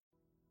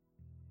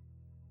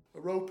A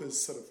rope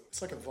is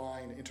it's like a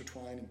vine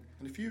intertwining.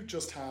 And if you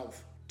just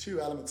have two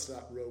elements to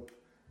that rope,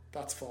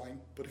 that's fine.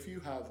 But if you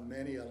have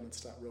many elements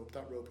to that rope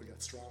will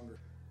get stronger.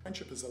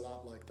 Friendship is a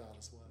lot like that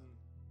as well.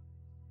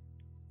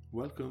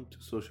 Welcome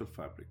to Social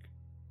Fabric.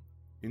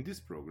 In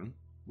this program,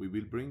 we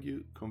will bring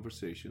you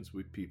conversations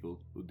with people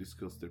who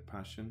discuss their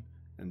passion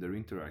and their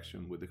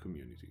interaction with the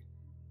community.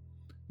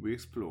 We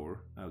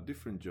explore how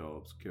different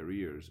jobs,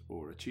 careers,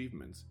 or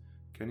achievements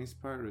can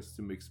inspire us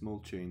to make small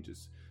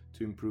changes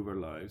to improve our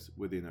lives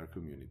within our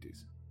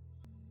communities.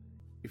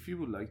 If you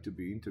would like to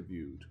be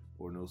interviewed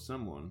or know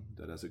someone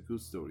that has a good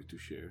story to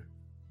share,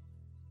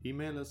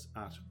 email us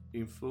at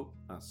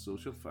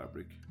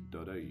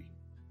info@socialfabric.ie.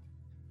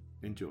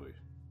 Enjoy.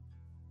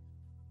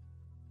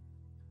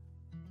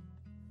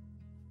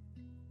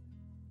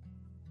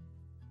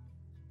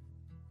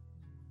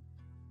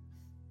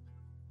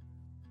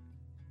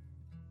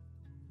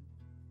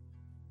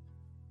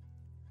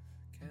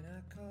 Can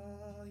I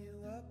call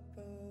you up,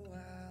 oh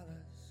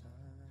Alice,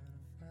 on a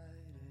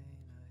Friday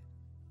night?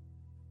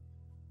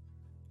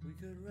 We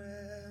could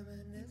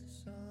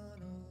reminisce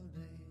on old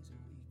days and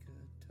we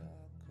could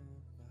talk a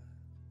while.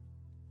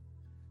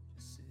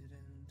 Just sit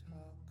and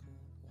talk a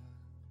while.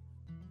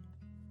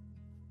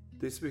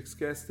 This week's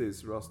guest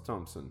is Ross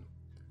Thompson.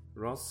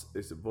 Ross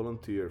is a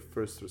volunteer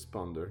first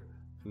responder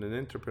and an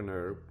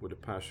entrepreneur with a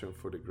passion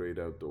for the great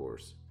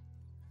outdoors.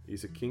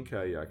 He's a king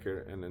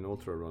kayaker and an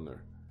ultra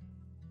runner.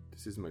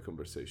 This is my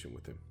conversation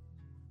with him.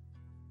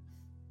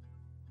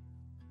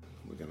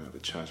 We're going to have a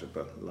chat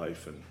about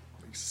life and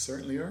We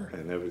certainly are.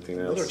 and everything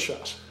Another else.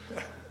 chat.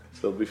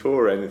 So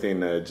before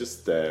anything,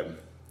 just a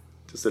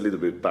little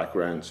bit of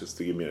background, just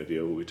to give me an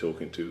idea who we're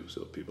talking to,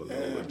 so people know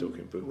who we're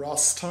talking to.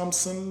 Ross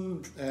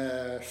Thompson,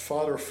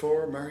 father of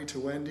four, married to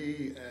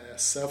Wendy,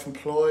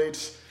 self-employed,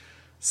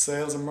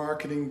 sales and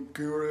marketing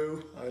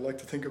guru, I like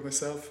to think of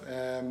myself.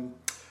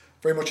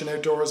 Very much an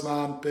outdoors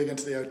man, big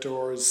into the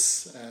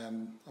outdoors,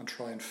 and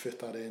try and fit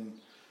that in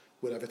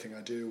with everything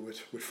I do, with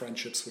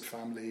friendships, with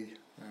family,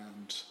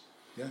 and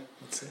yeah,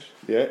 that's it.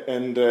 Yeah,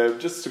 and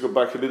just to go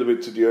back a little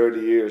bit to the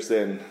early years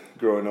then,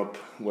 growing up,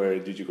 where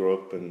did you grow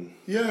up? And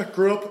Yeah,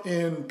 grew up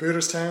in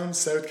Booterstown,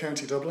 South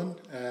County Dublin,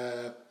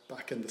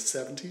 back in the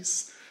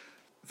 70s.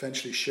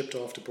 Eventually shipped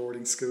off to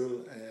boarding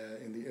school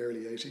in the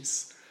early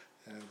 80s.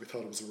 We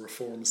thought it was a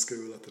reform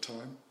school at the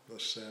time,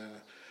 but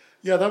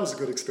yeah, that was a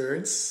good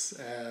experience.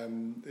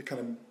 It kind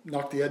of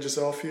knocked the edges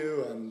off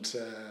you, and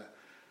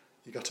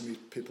you got to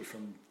meet people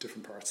from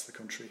different parts of the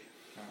country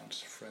and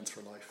friends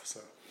for life. So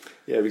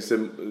yeah, because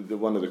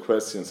one of the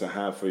questions I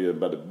have for you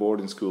about the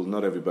boarding school,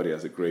 not everybody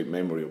has a great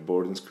memory of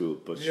boarding school,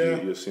 but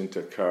Yeah. you seem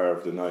to have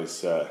carved a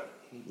nice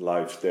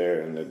life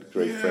there and had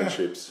great Yeah.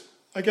 friendships.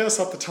 I guess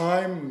at the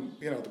time,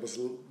 there was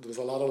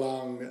a lot of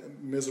long,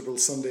 miserable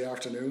Sunday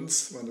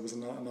afternoons when there was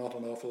not an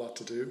awful lot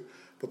to do.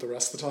 But the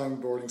rest of the time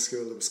in boarding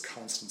school, there was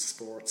constant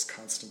sports,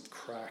 constant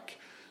crack.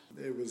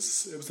 It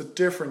was a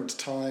different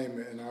time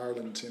in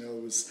Ireland. It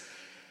was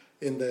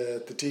in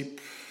the deep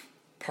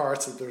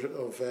parts of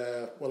well,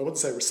 I wouldn't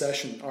say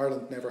recession.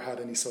 Ireland never had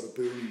any sort of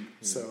boom.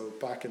 So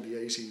back in the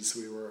 80s,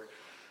 we were,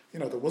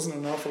 there wasn't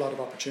an awful lot of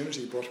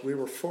opportunity, but we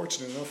were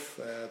fortunate enough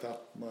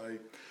that my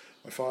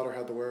father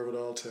had the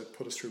wherewithal to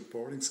put us through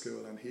boarding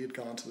school, and he had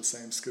gone to the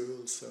same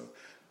school. So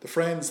the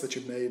friends that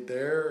you made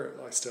there,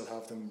 I still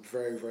have them,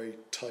 very, very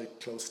tight,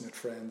 close-knit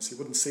friends. You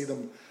wouldn't see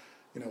them,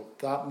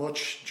 that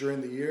much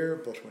during the year,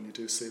 but when you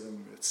do see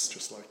them, it's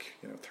just like,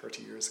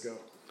 30 years ago.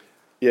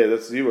 Yeah,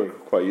 you were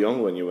quite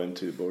young when you went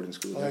to boarding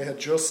school. I had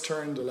just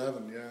turned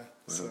 11, yeah. Wow.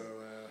 So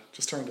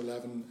just turned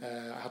 11.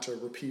 I had to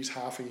repeat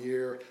half a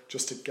year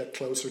just to get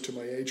closer to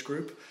my age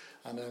group,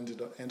 and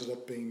ended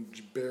up being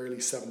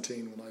barely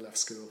 17 when I left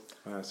school.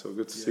 So a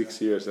good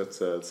 6 years. That's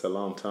a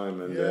long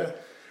time. And Yeah.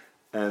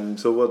 and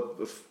so what?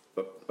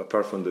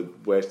 Apart from the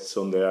wet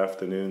Sunday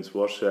afternoons,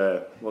 what's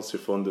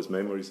your fondest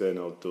memories then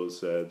of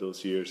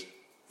those years?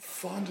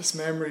 Fondest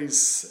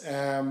memories.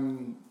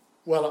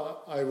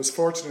 Well, I was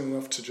fortunate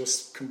enough to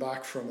just come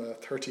back from a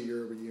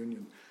 30-year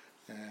reunion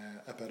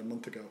about a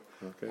month ago,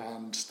 Okay.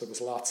 and there was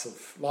lots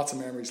of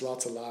memories,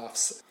 lots of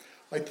laughs.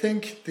 I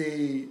think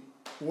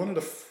one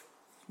of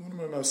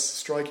my most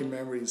striking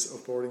memories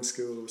of boarding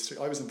school was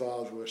I was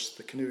involved with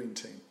the canoeing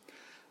team,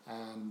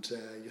 and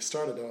you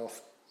started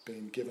off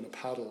being given a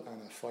paddle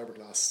and a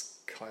fiberglass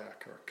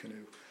kayak or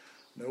canoe.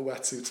 No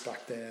wetsuits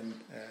back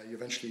then. You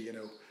eventually,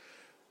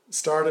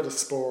 started a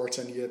sport,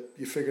 and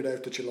you figured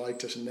out that you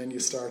liked it, and then you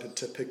started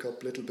to pick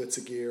up little bits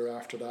of gear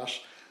after that.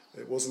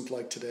 It wasn't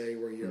like today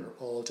where you're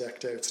all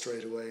decked out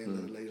straight away in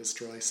the latest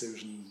dry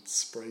suit and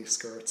spray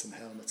skirts and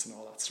helmets and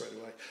all that straight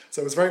away.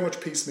 So it was very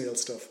much piecemeal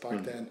stuff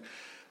back then.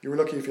 You were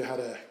lucky if you had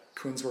a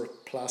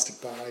Quinsworth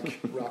plastic bag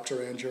wrapped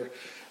around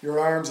your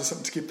arms or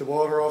something to keep the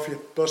water off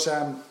you. But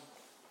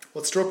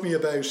what struck me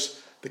about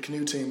the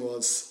canoe team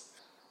was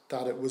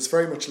that it was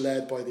very much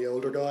led by the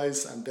older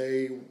guys, and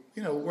they,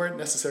 weren't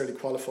necessarily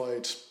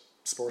qualified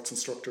sports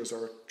instructors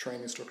or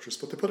training instructors,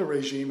 but they put a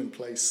regime in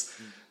place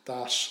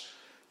that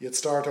you'd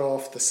start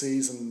off the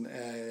season,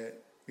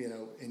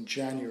 in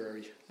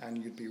January,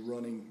 and you'd be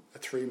running a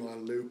 3-mile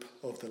loop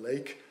of the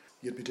lake.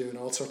 You'd be doing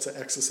all sorts of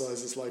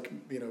exercises like,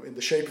 in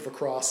the shape of a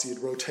cross. You'd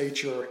rotate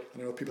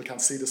people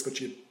can't see this,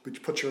 but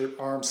you'd put your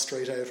arms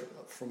straight out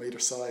from either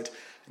side,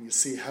 and you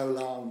see how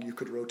long you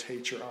could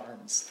rotate your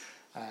arms.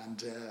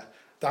 And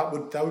that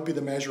would be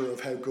the measure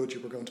of how good you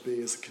were going to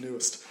be as a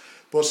canoeist.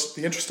 But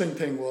the interesting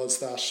thing was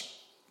that,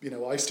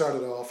 I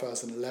started off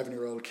as an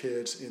 11-year-old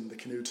kid in the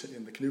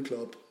canoe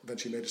club,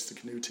 eventually made it to the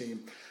canoe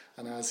team.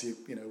 And as you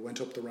went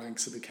up the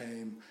ranks, I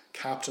became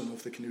captain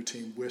of the canoe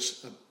team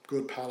with a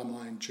good pal of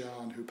mine,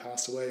 John, who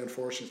passed away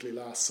unfortunately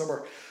last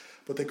summer.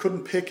 But they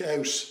couldn't pick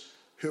out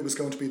who was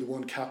going to be the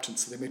one captain,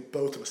 so they made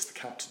both of us the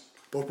captain.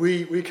 But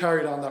we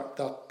carried on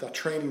that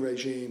training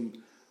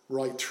regime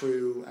right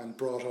through and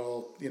brought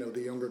all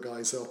the younger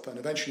guys up, and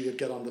eventually you'd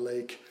get on the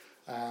lake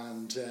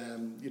and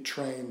you'd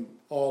train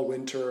all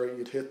winter.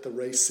 You'd hit the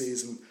race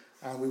season,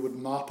 and we would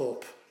mop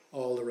up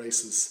all the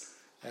races.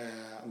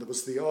 And there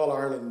was the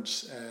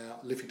All-Ireland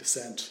Liffey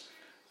Descent,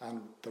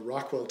 and the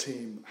Rockwell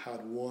team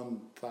had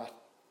won that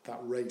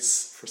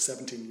race for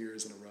 17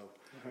 years in a row.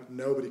 Uh-huh.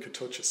 Nobody could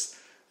touch us.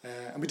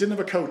 And we didn't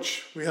have a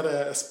coach. We had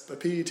a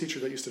PE teacher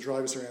that used to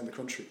drive us around the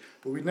country,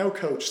 but we had no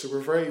coach, so we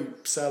were very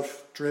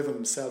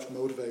self-driven,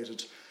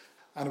 self-motivated.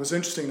 And it was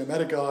interesting, I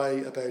met a guy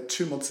about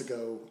 2 months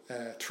ago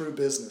through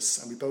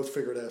business, and we both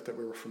figured out that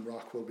we were from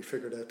Rockwell. We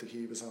figured out that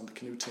he was on the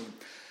canoe team.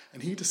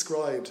 And he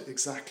described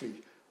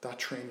exactly that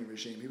training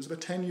regime. He was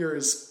about 10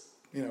 years,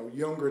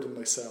 younger than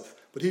myself,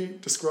 but he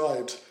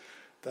described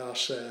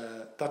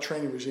that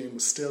training regime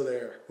was still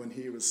there when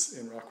he was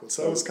in Rockwell.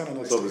 So it was kind of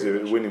nice. It's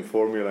obviously a winning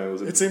formula.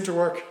 It seemed to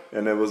work.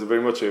 And it was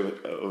very much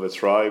of a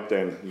tribe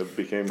then. It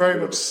became very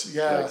much,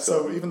 yeah.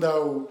 So even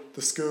though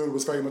the school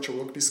was very much a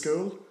rugby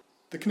school,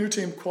 the canoe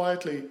team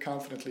quietly,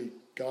 confidently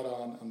got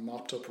on and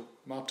mopped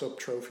up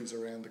trophies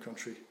around the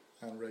country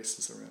and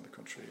races around the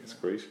country. That's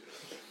great.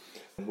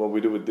 What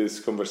we do with this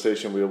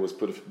conversation, we always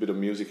put a bit of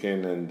music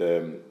in,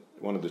 and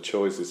one of the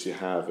choices you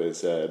have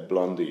is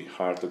Blondie,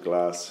 Heart of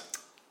Glass.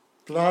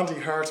 Blondie,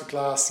 Heart of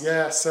Glass,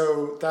 yeah.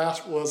 So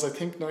that was, I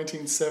think,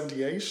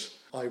 1978.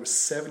 I was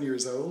 7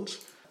 years old.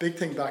 Big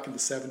thing back in the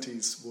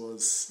 70s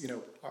was,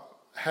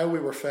 how we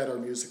were fed our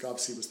music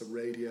obviously was the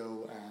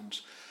radio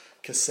and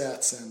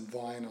cassettes and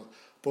vinyl.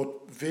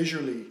 But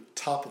visually,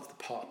 Top of the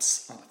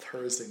Pops on a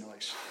Thursday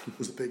night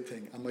was a big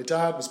thing. And my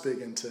dad was big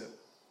into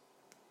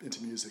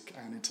music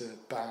and into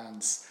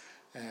bands.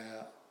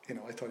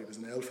 I thought he was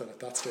an old fella at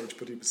that stage,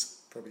 but he was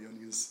probably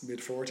only his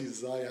mid-40s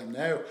as I am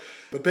now.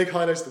 But big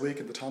highlights of the week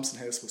at the Thompson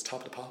house was Top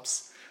of the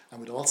Pops, and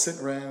we'd all sit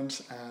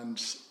around,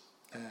 and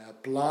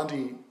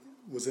Blondie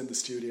was in the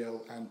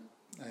studio, and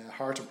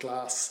Heart of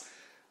Glass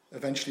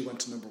eventually went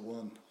to number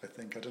 1, I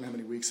think. I don't know how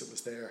many weeks it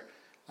was there,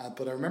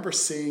 but I remember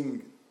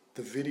seeing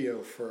the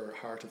video for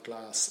Heart of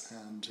Glass,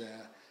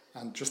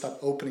 and just that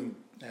opening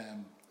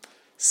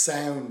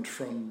sound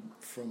from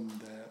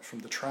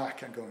the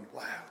track, and going,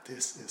 wow,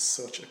 this is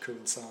such a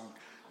cool song.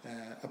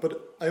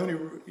 But I only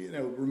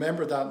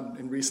remember that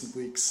in recent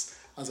weeks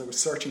as I was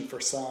searching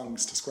for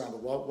songs to scramble.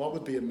 What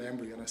would be a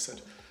memory? And I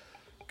said,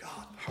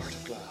 God, Heart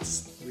of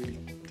Glass really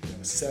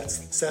sets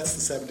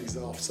the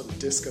 70s off, sort of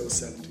disco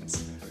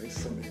 70s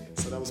for me.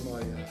 So that was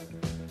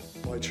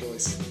my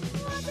choice.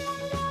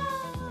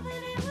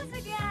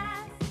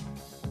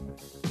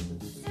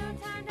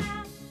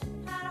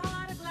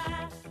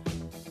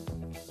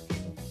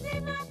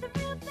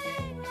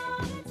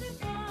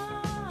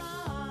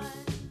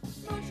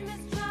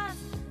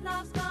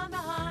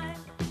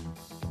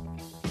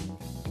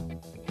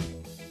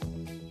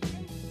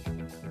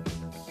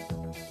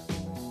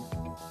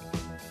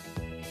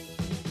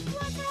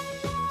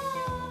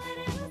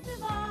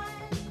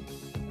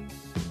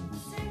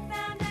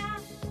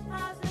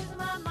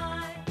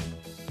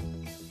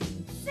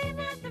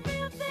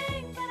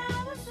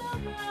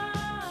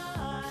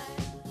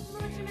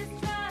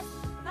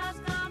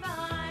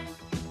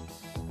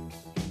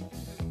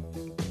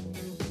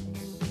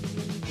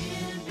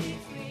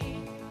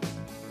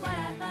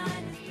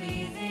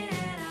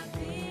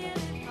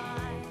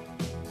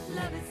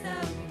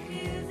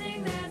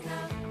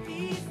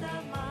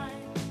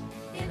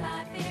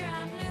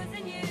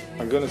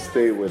 I'm going to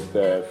stay with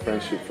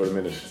friendship for a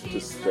minute,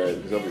 just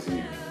because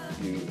obviously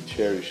you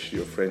cherish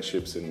your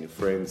friendships and your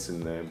friends,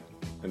 and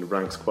it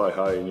ranks quite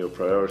high in your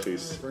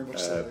priorities. Very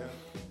much so, yeah.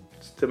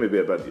 Just tell me a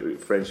bit about your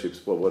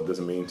friendships. What does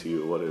it mean to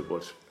you? What?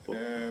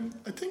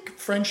 I think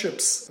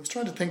friendships. I was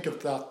trying to think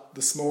of that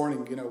this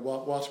morning.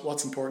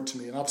 What's important to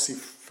me, and obviously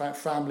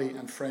family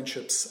and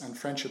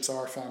friendships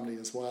are family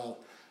as well.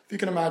 If you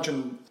can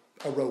imagine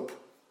a rope,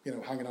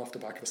 hanging off the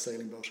back of a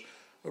sailing boat.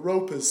 A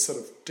rope is sort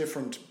of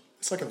different.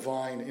 It's like a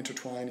vine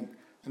intertwining,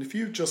 and if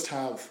you just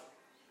have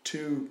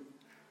two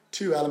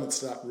elements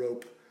to that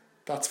rope,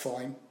 that's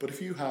fine. But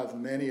if you have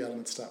many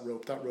elements to that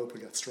rope will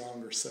get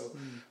stronger. So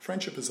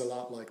friendship is a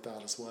lot like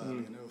that as well.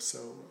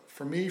 So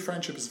for me,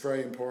 friendship is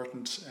very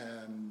important.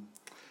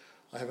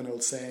 I have an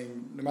old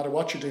saying: no matter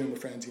what you're doing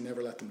with friends, you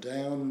never let them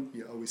down.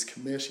 You always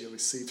commit. You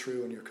always see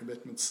through on your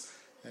commitments.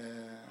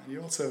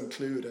 You also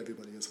include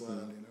everybody as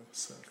well, you know.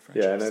 So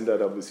yeah, and then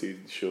that obviously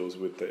shows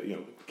with the, you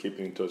know,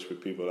 keeping in touch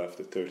with people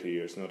after 30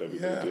 years. Not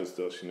everybody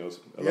does, you know.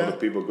 A lot of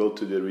people go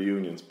to the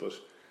reunions, but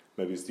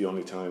maybe it's the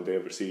only time they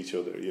ever see each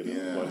other, you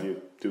know, while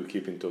you do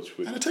keep in touch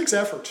with. And it takes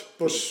effort,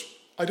 but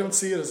I don't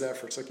see it as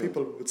effort. Like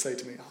people would say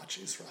to me, "Oh,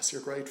 geez, Ross,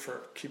 you're great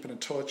for keeping in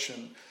touch,"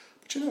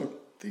 but you know,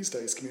 these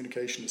days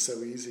communication is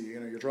so easy. You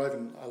know, you're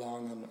driving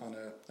along on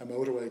a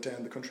motorway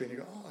down the country, and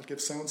you go, "Oh, I'll give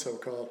so and so a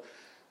call,"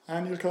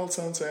 and you'll call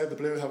so and so out of the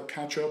blue, have a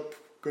catch up,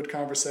 good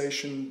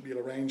conversation. You'll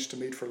arrange to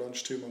meet for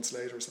lunch 2 months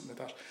later or something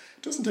like that.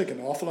 It doesn't take an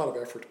awful lot of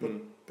effort,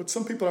 but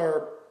some people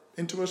are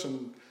into it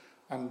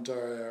and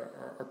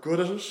are good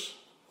at it.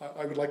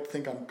 I would like to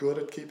think I'm good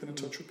at keeping in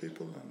touch with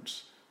people, and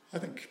I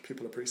think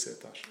people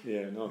appreciate that.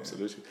 Yeah, no,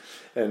 absolutely.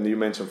 And you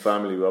mentioned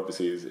family,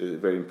 obviously, is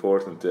very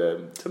important.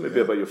 Tell me a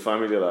bit about your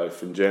family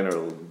life in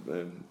general.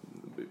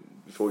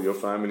 Before your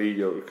family,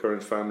 your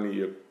current family,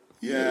 your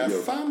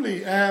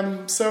family.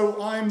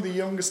 So I'm the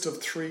youngest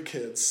of 3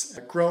 kids.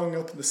 Growing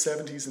up in the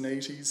 70s and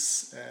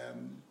 80s,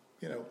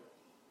 you know,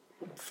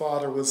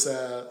 father was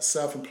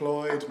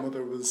self-employed,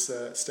 mother was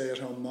a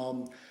stay-at-home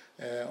mom.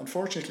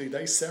 Unfortunately,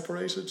 they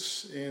separated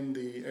in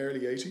the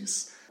early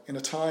 80s, in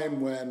a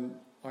time when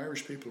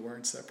Irish people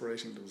weren't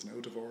separating. There was no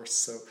divorce,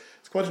 so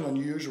it's quite an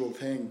unusual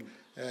thing.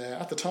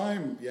 At the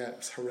time,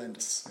 it's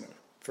horrendous. You know,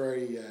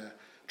 very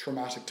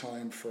traumatic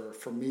time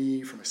for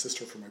me, for my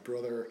sister, for my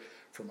brother,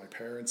 for my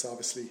parents,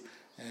 obviously.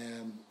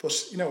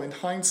 But you know, in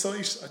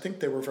hindsight, I think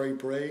they were very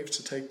brave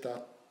to take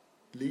that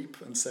leap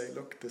and say,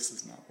 "Look, this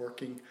is not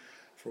working,"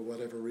 for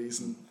whatever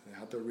reason. They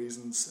had their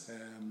reasons.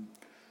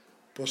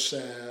 But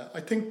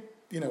I think,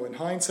 you know, in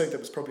hindsight, that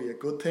was probably a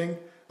good thing.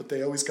 But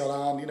they always got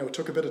on. You know, it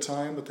took a bit of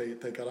time, but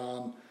they got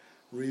on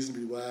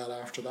reasonably well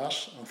after that.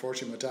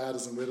 Unfortunately, my dad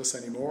isn't with us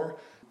anymore.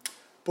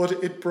 But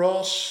it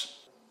brought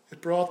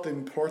the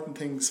important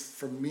things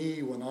for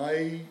me when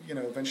I, you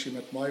know, eventually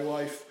met my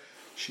wife.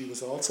 She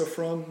was also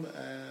from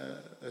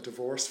a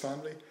divorced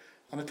family.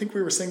 And I think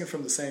we were singing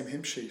from the same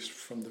hymn sheet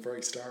from the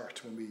very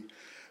start when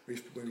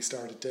we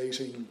started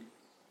dating.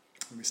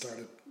 When we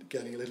started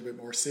getting a little bit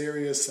more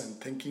serious and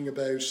thinking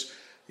about,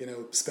 you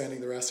know, spending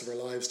the rest of our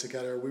lives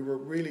together, we were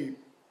really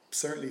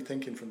certainly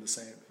thinking from the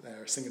same,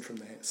 singing from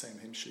the same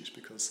hymn sheet,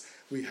 because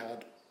we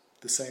had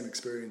the same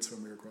experience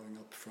when we were growing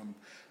up from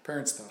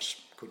parents that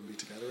couldn't be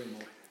together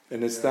anymore.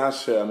 And is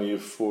that, I mean, you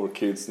have 4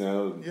 kids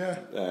now,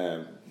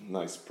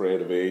 nice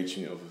spread of age,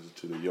 you know,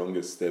 to the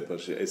youngest,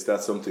 but is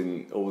that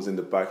something always in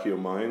the back of your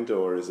mind,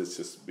 or is it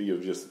just,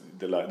 you've just,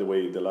 the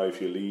way the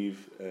life you lead,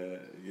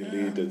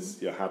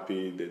 it's, you're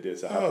happy,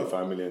 there's a happy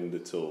family and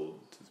it's all?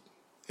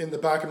 In the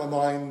back of my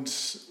mind,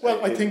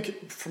 well, I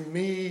think for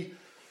me,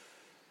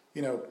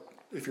 you know,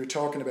 if you're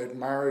talking about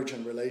marriage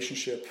and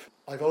relationship,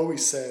 I've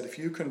always said if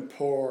you can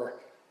pour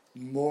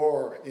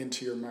more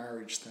into your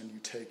marriage than you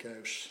take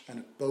out, and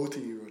if both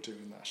of you are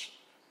doing that,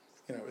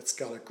 you know, it's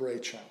got a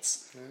great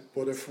chance. Yeah.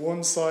 But if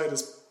one side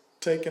is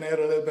taking out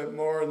a little bit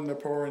more than they're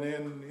pouring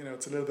in, you know,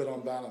 it's a little bit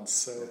unbalanced.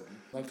 So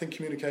I think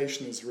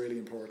communication is really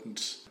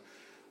important.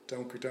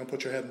 Don't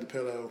put your head in the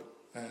pillow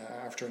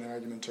after an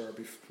argument or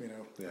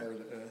or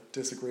a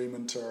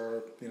disagreement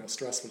or, you know,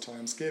 stressful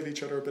times. Give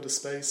each other a bit of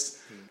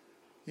space.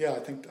 Yeah, I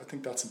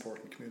think that's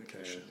important,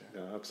 communication.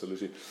 Yeah,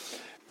 absolutely.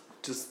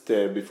 Just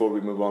before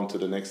we move on to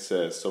the next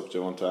subject, I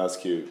want to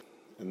ask you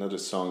another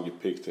song you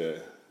picked,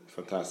 a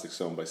fantastic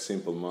song by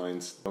Simple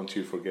Minds, Don't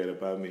You Forget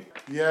About Me.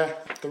 Yeah,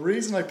 the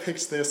reason I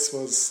picked this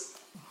was,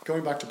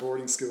 going back to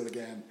boarding school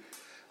again,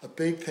 a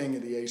big thing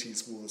in the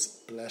 80s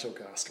was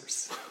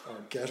bletogasters, or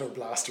ghetto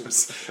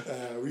blasters.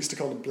 We used to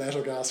call them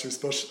bletogasters,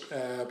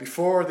 but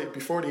before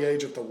the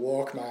age of the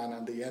Walkman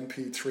and the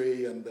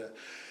MP3 and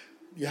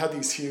you had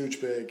these huge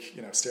big,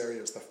 you know,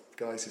 stereos that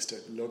guys used to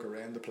lug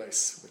around the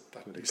place with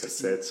that. With the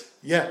cassettes.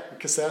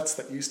 Cassettes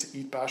that used to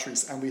eat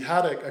batteries. And we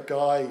had a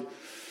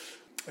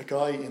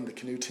guy in the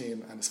canoe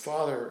team, and his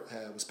father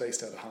was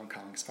based out of Hong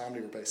Kong. His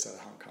family were based out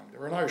of Hong Kong. They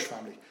were an Irish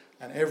family.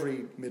 And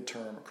every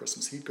midterm or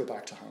Christmas, he'd go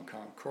back to Hong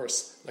Kong. Of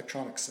course,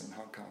 electronics in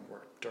Hong Kong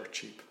were dirt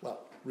cheap. Well,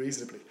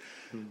 reasonably.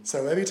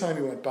 So every time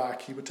he went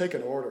back, he would take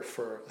an order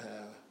for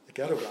a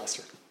ghetto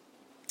blaster.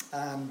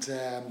 And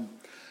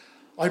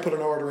I put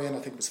an order in, I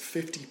think it was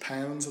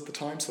 £50 at the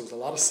time, so there was a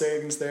lot of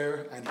savings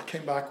there, and he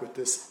came back with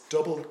this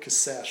double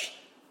cassette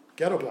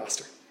ghetto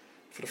blaster.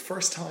 For the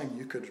first time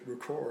you could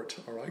record,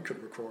 or I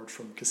could record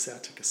from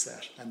cassette to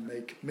cassette and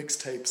make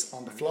mixtapes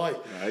on the fly.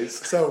 Nice.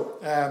 So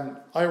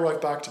I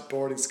arrived back to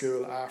boarding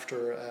school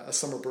after a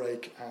summer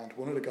break, and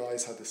one of the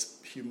guys had this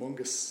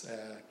humongous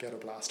ghetto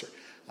blaster,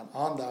 and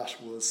on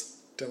that was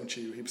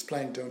he was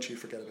playing Don't You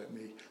Forget About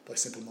Me by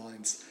Simple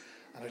Minds,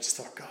 and I just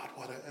thought, God,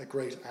 what a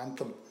great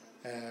anthem.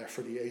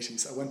 For the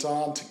 80s. I went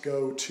on to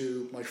go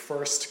to my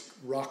first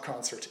rock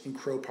concert in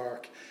Croke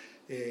Park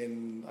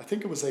in, I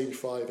think it was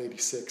 85,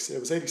 86. It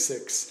was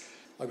 86.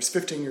 I was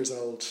 15 years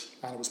old,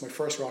 and it was my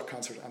first rock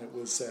concert, and it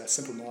was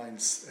Simple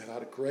Minds. It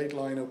had a great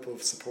lineup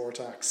of support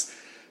acts,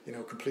 you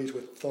know, complete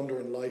with thunder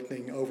and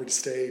lightning over the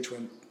stage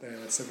when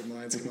Simple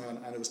Minds came on,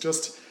 and it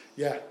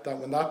yeah,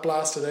 when that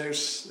blasted out,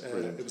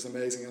 it was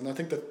amazing. And I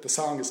think that the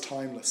song is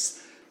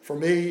timeless. For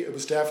me, it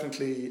was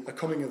definitely a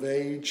coming of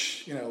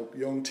age,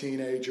 young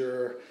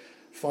teenager,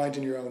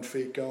 finding your own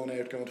feet, going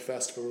to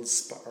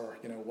festivals, or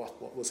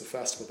what was a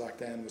festival back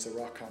then was a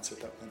rock concert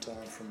that went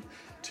on from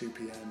 2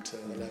 p.m. to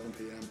 11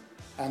 p.m.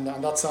 And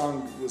that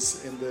song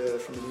was from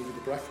the movie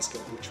The Breakfast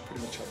Club, which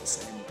pretty much had the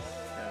same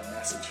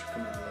message,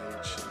 coming of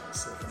age.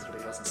 So if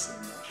anybody hasn't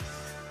seen that,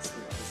 see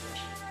what is it.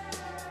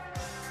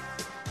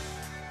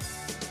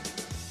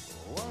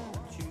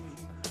 Won't you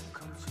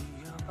come see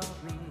about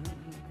me?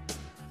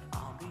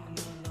 I'll be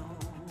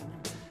alone,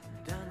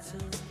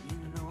 dancing, you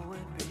know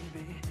it,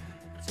 baby.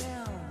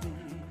 Tell me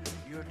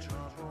your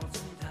troubles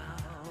and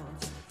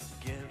doubts,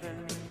 giving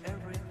me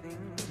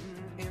everything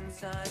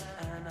inside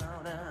and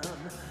out.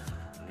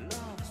 And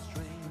love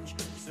strange,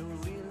 so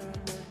real in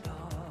the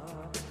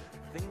dark.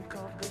 Think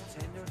of the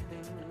tender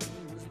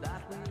things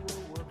that we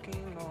were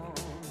working on.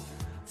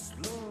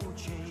 Slow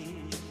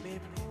change may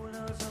pull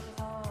us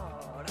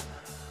apart.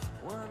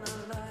 When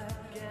a life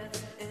gets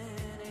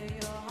into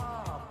your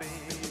heart,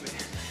 baby,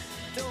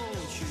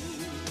 don't you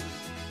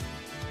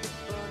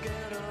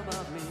forget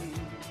about me.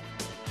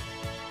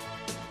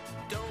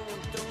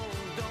 Don't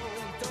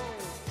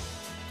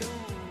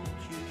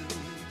you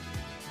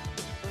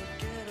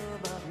forget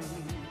about me.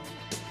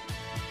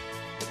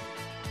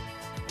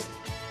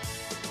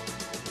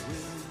 Will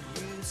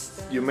you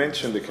stand? You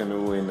mentioned the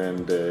canoeing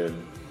and there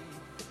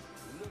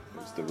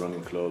was the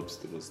running clubs,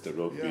 there was the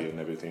rugby Yeah. and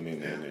everything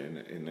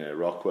in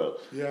Rockwell.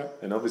 Yeah.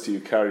 And obviously you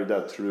carried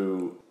that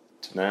through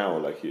to now,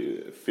 like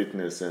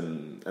fitness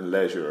and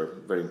leisure are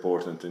very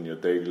important in your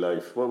daily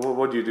life.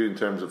 What do you do in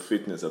terms of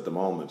fitness at the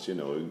moment? In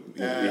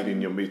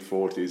your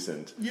mid-40s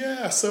and...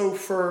 Yeah, so I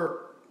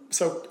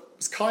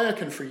was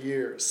kayaking for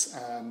years.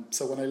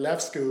 So when I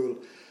left school,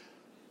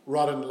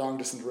 rather than long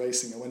distance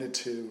racing, I went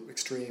into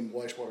extreme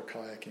whitewater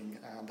kayaking,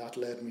 and that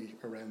led me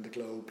around the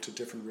globe to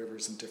different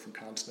rivers and different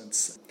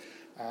continents.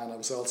 And I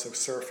was also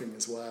surfing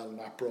as well, and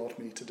that brought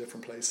me to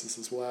different places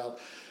as well.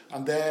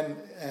 And then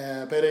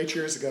about 8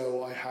 years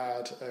ago, I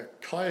had a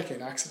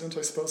kayaking accident,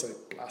 I suppose. I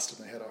blasted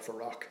my head off a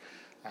rock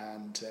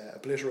and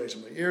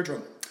obliterated my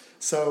eardrum.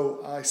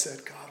 So I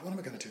said, God, what am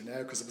I going to do now?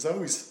 Because I was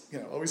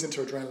always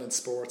into adrenaline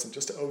sports and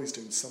just always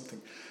doing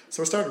something.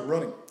 So I started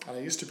running, and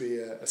I used to be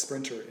a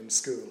sprinter in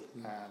school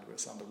and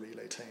was on the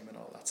relay team and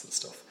all that sort of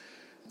stuff.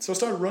 So I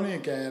started running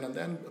again, and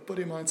then a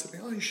buddy of mine said to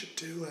me, you should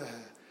do,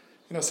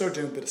 I started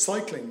doing a bit of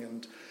cycling,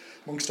 and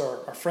amongst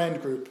our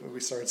friend group, we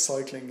started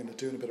cycling and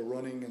doing a bit of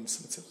running, and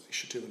someone said, you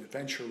should do an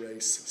adventure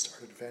race. I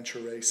started adventure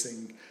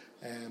racing,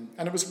 and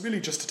it was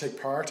really just to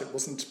take part. It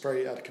wasn't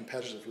very at a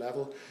competitive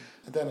level.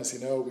 And then, as you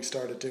know, we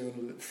started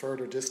doing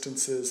further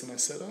distances, and I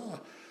said,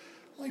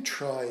 I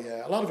try.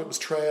 A lot of it was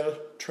trail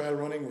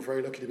running. We're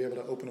very lucky to be able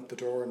to open up the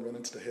door and run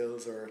into the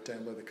hills or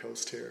down by the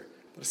coast here.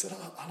 But I said,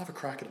 I'll have a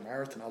crack at a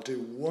marathon. I'll do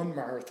one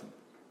marathon.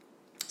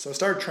 So I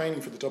started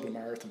training for the Dublin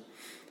Marathon,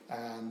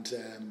 and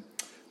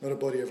another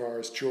buddy of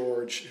ours,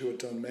 George, who had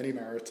done many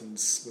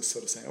marathons, was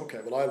sort of saying, okay,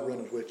 well, I'll run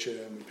it with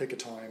you, and we pick a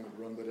time and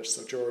run with it.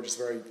 So George is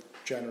very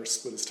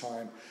generous with his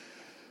time.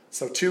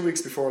 So 2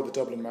 weeks before the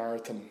Dublin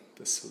Marathon,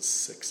 this was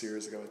 6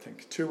 years ago, I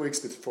think, 2 weeks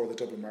before the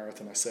Dublin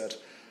Marathon, I said,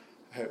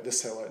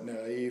 this is how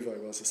naive I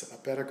was. I said, I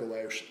better go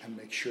out and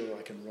make sure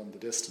I can run the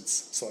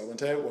distance. So I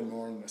went out one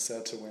morning, I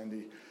said to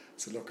Wendy, I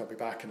said, look, I'll be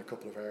back in a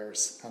couple of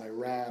hours. And I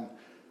ran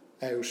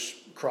out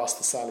across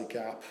the Sally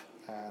Gap,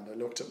 and I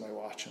looked at my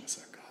watch and I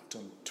said, God, I've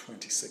done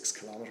 26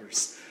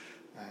 kilometres.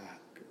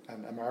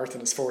 And a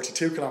marathon is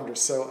 42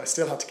 kilometres, so I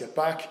still had to get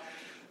back.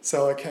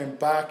 So I came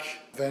back,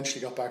 eventually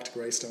got back to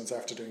Greystones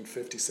after doing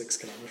 56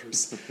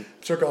 kilometres.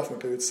 Took off my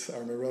boots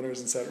or my runners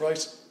and said,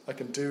 right, I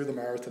can do the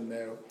marathon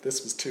now.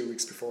 This was 2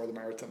 weeks before the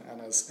marathon, and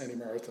as any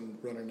marathon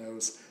runner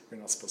knows, you're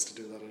not supposed to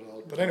do that at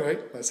all. But anyway,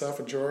 myself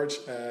and George,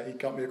 he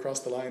got me across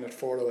the line at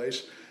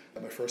 4:08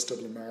 at my first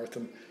Dublin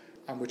Marathon,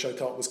 and which I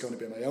thought was going to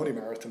be my only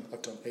marathon.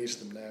 I've done 8 of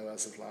them now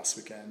as of last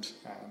weekend,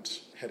 and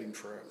heading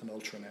for an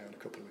ultra now in a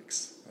couple of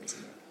weeks.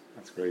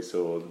 That's great.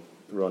 So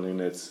running,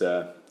 it's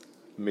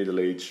middle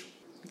age.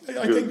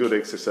 I think good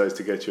exercise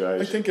to get you out.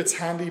 I think it's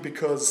handy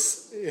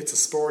because it's a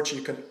sport.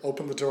 You can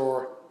open the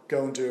door,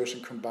 go and do it,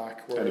 and come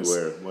back.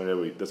 Anywhere,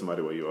 whenever, it doesn't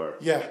matter where you are.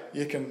 Yeah,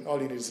 you can. All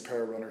you need is a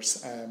pair of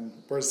runners.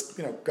 Whereas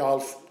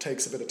golf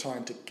takes a bit of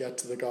time to get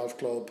to the golf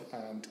club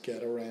and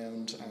get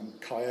around, and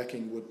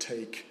kayaking would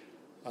take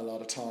a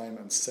lot of time,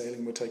 and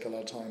sailing would take a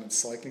lot of time, and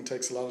cycling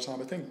takes a lot of time.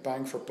 I think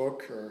bang for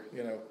buck, or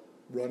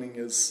running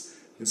is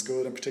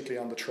good, and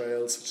particularly on the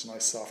trails, which is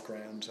nice soft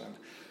ground,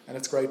 and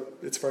it's great.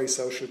 It's very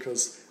social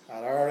because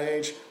at our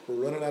age, we're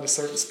running at a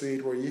certain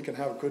speed where you can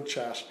have a good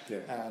chat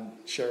and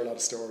share a lot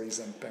of stories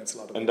and bounce a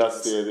lot of And ideas.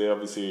 that's the idea,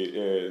 obviously,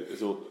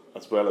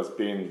 as well as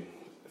being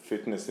a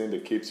fitness thing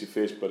that keeps you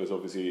fit, but it's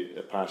obviously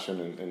a passion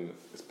and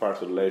it's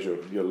part of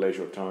your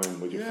leisure time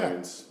with your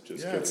friends.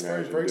 Just getting it's out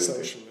very, and very doing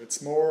social. things.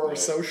 It's more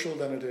social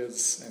than it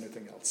is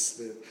anything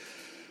else.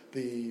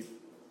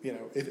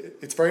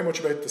 It's very much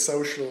about the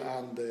social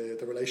and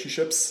the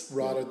relationships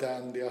rather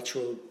than the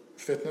actual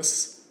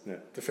fitness. Yeah.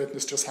 The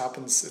fitness just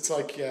happens. It's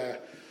like,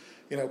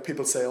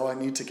 people say, I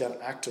need to get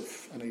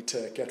active, I need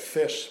to get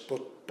fit,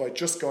 but by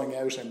just going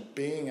out and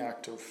being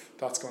active,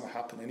 that's going to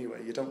happen anyway.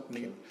 You don't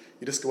need,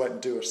 you just go out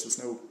and do it.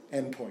 There's no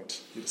end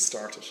point. You just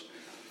start it.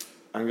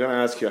 I'm going to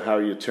ask you how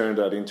you turned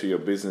that into your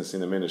business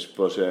in a minute,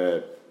 but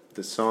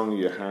the song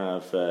you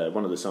have,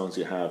 one of the songs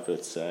you have,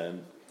 it's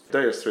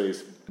Dire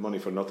Straits, Money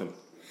for Nothing.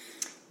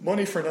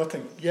 Money for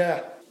Nothing,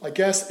 yeah. I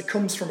guess it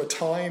comes from a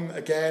time,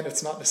 again,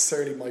 it's not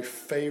necessarily my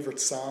favourite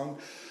song,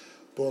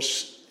 but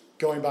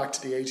going back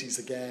to the 80s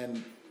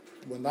again,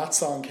 when that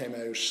song came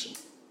out,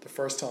 the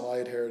first time I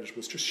had heard it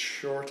was just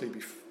shortly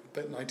before,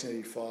 about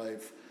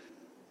 1985,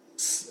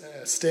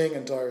 Sting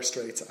and Dire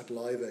Straits at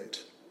Live Aid.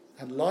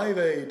 And Live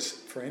Aid,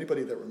 for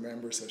anybody that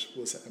remembers it,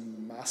 was a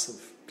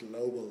massive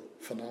global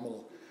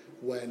phenomenon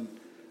when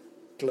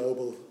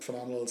global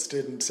phenomenals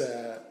didn't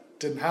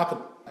happen.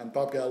 And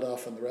Bob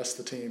Geldof and the rest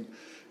of the team,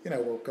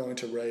 were going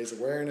to raise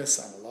awareness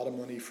and a lot of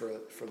money for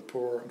the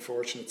poor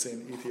unfortunates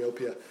in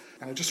Ethiopia.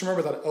 And I just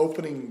remember that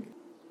opening,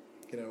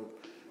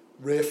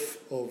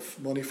 riff of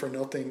Money for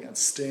Nothing and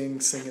Sting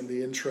singing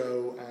the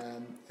intro.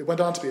 It went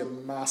on to be a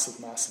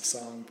massive, massive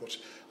song, but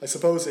I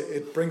suppose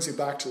it brings you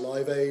back to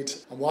Live Aid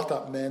and what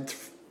that meant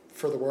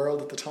for the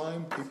world at the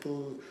time.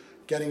 People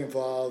getting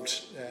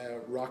involved,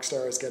 rock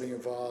stars getting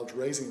involved,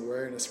 raising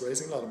awareness,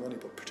 raising a lot of money,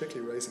 but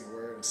particularly raising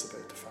awareness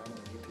about the famine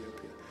in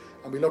Ethiopia.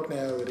 And we look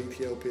now at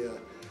Ethiopia,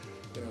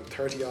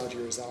 30 odd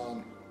years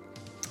on,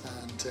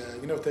 and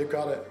they've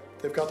got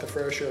the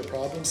fair share of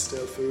problems.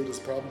 Still, food is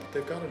a problem, but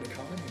they've got an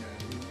economy now.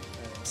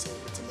 So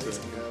it's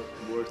amazing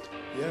how worked.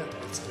 Yeah,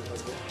 it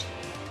has worked.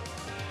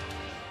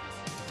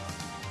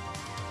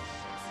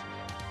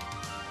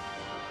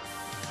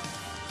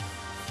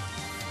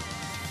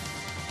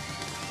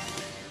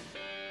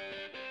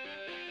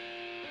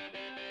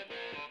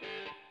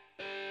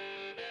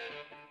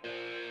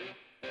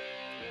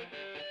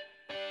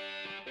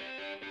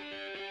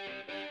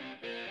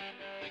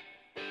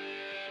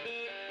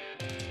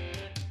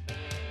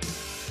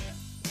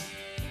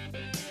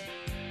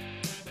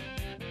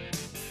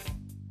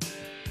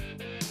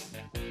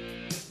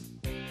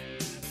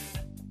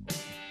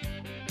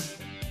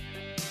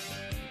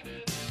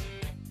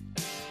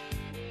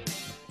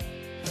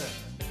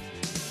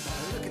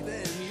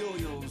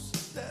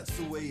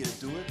 You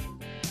do it.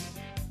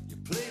 You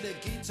play the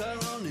guitar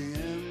on the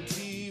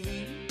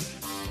MTV.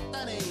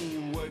 That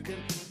ain't working.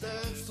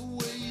 That's the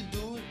way you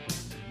do it.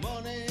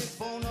 Money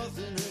for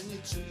nothing and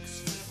your chicks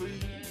for free.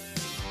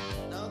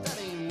 Now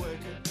that ain't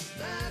working.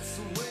 That's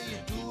the way you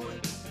do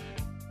it.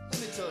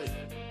 Let me tell you,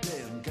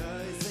 damn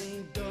guys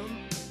ain't dumb.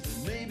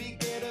 Maybe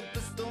get a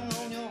blister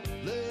on your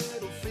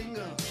little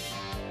finger.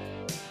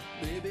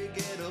 Maybe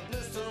get a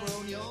blister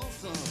on your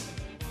thumb.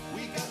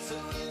 We got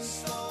to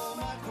install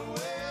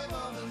microwave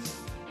ovens.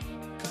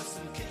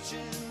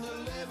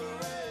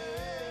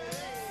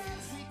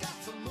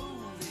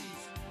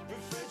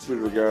 With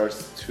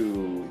regards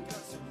to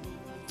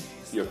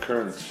your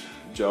current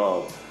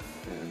job,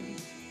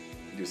 and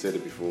you said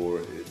it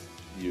before,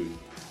 you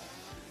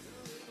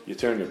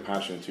turn your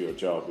passion to your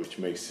job, which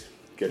makes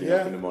getting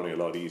up in the morning a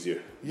lot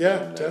easier.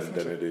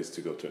 Definitely. Than it is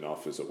to go to an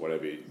office or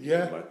whatever.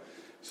 Yeah.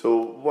 So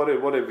what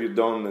have you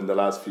done in the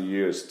last few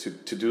years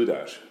to do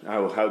that?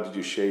 How did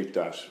you shape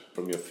that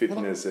from your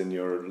fitness and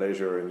your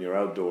leisure and your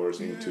outdoors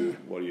into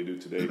what do you do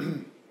today?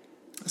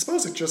 I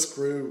suppose it just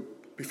grew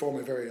before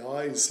my very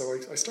eyes. So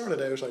I started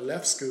out, I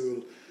left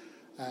school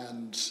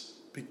and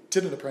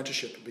did an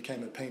apprenticeship and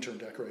became a painter and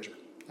decorator.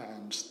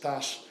 And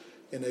that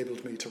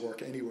enabled me to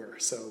work anywhere.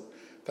 So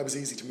that was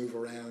easy to move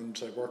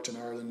around. I worked in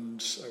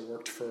Ireland.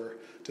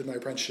 Did my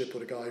apprenticeship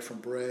with a guy from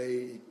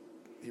Bray.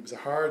 He was a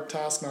hard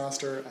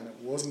taskmaster and it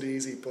wasn't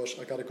easy, but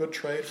I got a good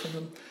trade from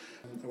him.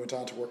 I went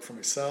on to work for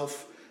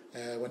myself.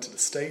 Went to the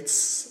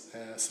States,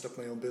 set up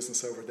my own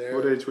business over there.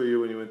 What age were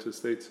you when you went to the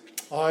States?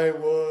 I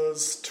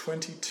was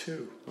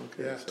 22.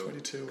 Okay, yeah, so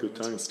 22 when I good went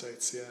to time. the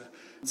States,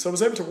 yeah. So I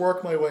was able to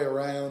work my way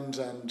around,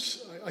 and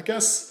I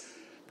guess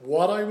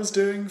what I was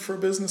doing for a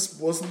business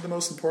wasn't the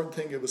most important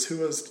thing. It was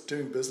who I was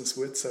doing business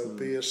with. So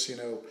be it,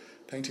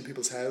 painting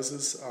people's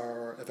houses,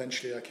 or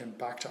eventually I came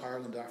back to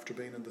Ireland after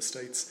being in the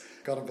States,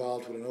 got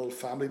involved with an old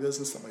family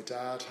business that my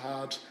dad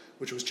had,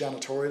 which was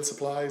janitorial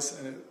supplies,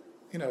 and it,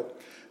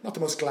 not the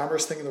most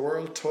glamorous thing in the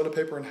world, toilet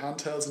paper and hand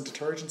towels and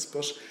detergents,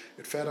 but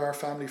it fed our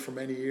family for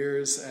many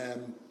years.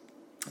 And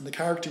the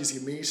characters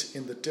you meet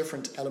in the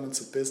different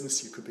elements of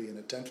business, you could be in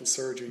a dental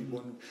surgery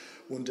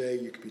one day,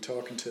 you could be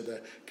talking to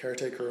the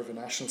caretaker of a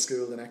national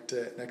school the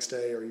next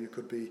day, or you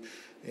could be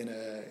in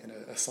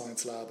a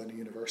science lab in a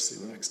university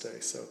the next day.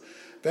 So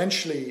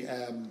eventually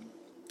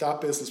that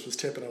business was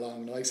tipping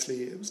along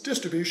nicely. It was a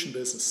distribution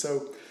business.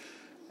 So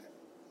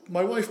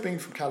my wife, being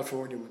from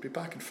California, would be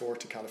back and forth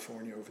to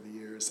California over the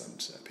years,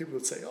 and people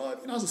would say, have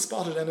you not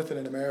spotted anything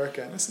in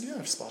America? And I said,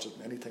 I've spotted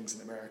many things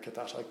in America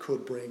that I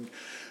could bring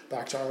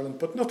back to Ireland,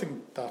 but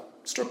nothing that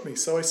struck me.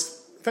 So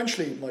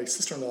eventually my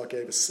sister-in-law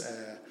gave us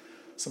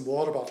some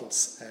water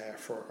bottles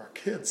for our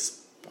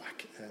kids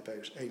back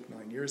about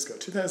 8-9 years ago,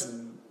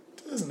 2000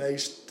 2008,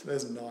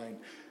 2009.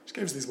 She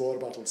gave us these water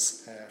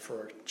bottles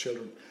for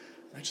children.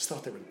 And I just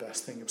thought they were the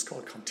best thing. It was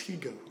called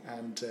Contigo.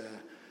 And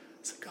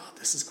I said, God,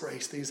 this is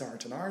great. These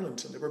aren't in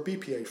Ireland. And they were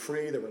BPA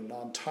free. They were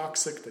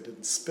non-toxic. They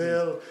didn't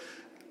spill.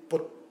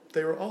 But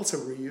they were also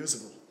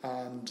reusable.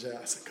 And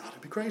I said, God,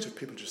 it'd be great if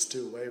people just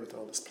do away with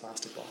all this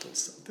plastic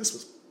bottles. And this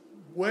was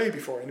way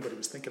before anybody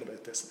was thinking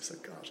about this. And I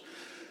said, God,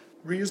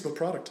 reusable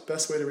product,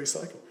 best way to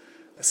recycle.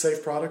 A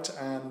safe product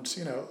and,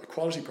 you know, a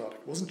quality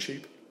product. It wasn't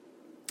cheap.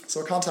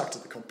 So I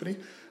contacted the company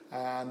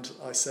and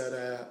I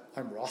said,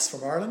 I'm Ross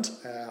from Ireland.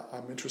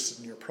 I'm interested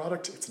in your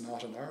product. It's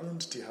not in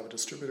Ireland. Do you have a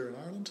distributor in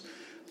Ireland?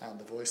 And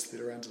the voice at the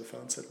other end of the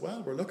phone said,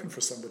 well, we're looking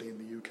for somebody in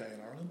the UK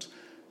and Ireland.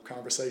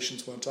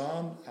 Conversations went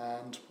on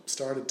and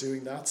started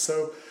doing that.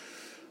 So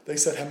they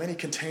said, how many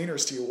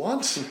containers do you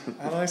want?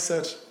 And I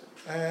said,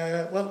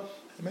 well,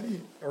 how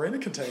many are in a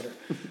container?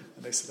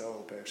 And they said,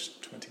 oh, about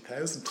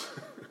 20,000.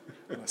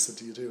 And I said,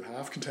 do you do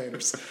half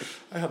containers?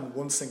 I hadn't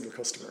one single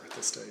customer at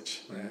this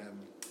stage.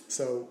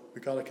 So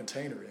we got a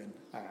container in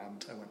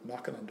and I went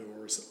knocking on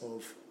doors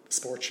of the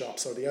sports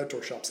shops or the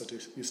outdoor shops I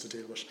used to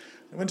deal with.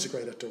 I went to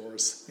Great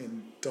Outdoors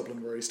in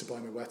Dublin where I used to buy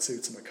my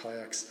wetsuits and my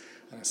kayaks.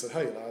 And I said,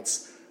 hey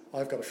lads,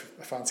 I've got a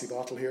fancy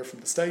bottle here from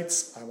the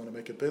States. I want to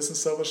make a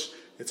business of it.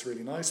 It's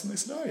really nice. And they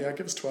said, oh yeah,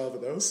 give us 12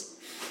 of those.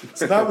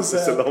 So that was,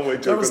 a long way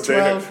to that was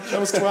 12. That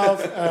was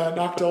 12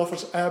 knocked off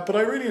it. But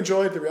I really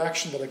enjoyed the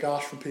reaction that I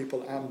got from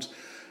people. And,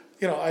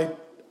 you know,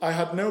 I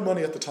had no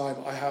money at the time.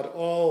 I had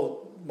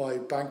all my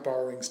bank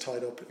borrowings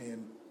tied up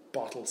in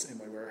bottles in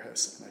my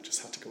warehouse. And I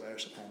just had to go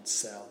out and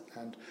sell.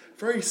 And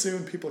very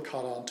soon people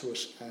caught on to it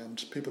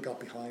and people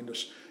got behind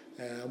it.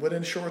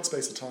 Within a short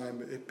space of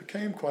time, it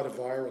became quite a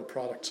viral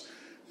product.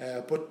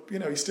 But, you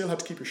know, you still had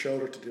to keep your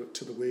shoulder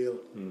to the wheel.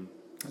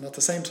 And at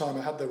the same time,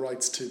 I had the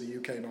rights to the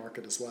UK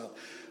market as well.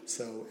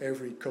 So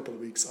every couple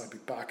of weeks, I'd be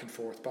back and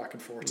forth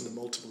to the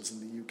multiples in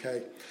the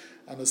UK.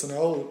 And there's an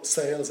old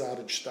sales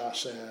adage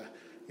that,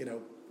 you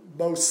know,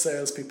 most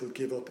salespeople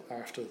give up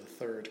after the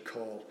third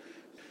call.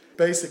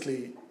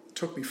 Basically, it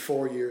took me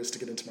 4 years to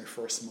get into my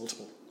first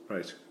multiple.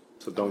 Right.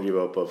 So don't give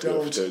up.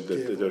 Don't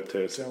give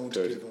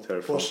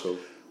up. But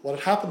what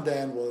had happened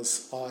then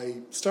was I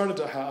started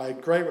to have I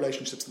had great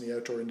relationships in the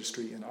outdoor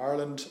industry in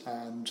Ireland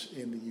and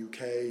in the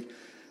UK.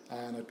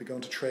 And I'd be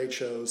going to trade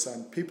shows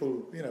and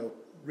people, you know,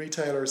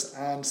 retailers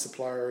and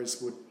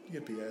suppliers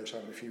you'd be out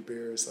having a few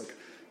beers, like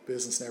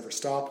business never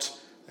stopped.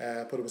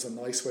 But it was a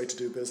nice way to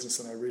do business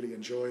and I really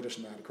enjoyed it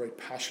and I had a great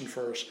passion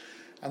for it.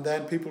 And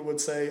then people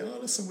would say, oh,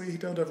 listen, we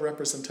don't have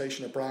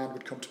representation. A brand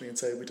would come to me and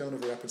say, we don't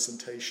have a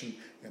representation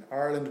in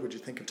Ireland. Would you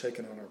think of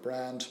taking on our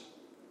brand?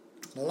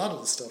 And a lot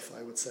of the stuff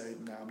I would say,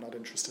 no, I'm not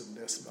interested in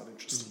this, I'm not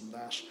interested in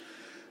that.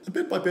 And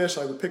bit by bit,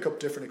 I would pick up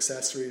different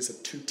accessories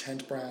at 2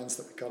 tent brands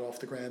that we got off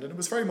the ground. And it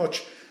was very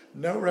much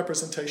no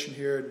representation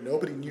here.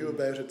 Nobody knew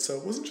about it. So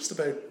it wasn't just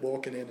about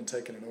walking in and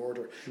taking an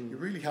order. You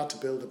really had to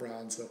build the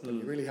brands up and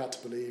you really had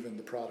to believe in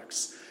the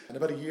products. And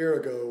about a year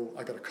ago,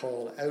 I got a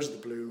call out of the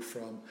blue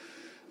from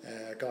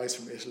guys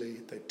from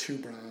Italy. They had 2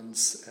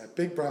 brands,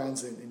 big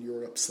brands in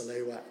Europe,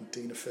 Salewa and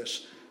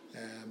Dynafit,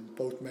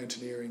 both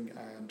mountaineering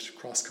and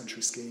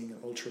cross-country skiing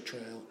and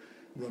ultra-trail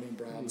running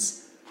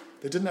brands.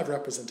 They didn't have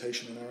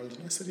representation in Ireland,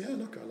 and I said, yeah,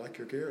 look, I like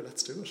your gear,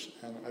 let's do it.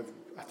 And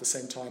at the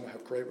same time, I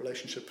have great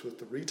relationships with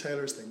the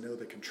retailers. They know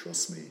they can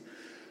trust me,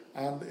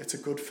 and it's a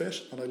good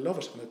fit, and I love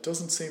it. And it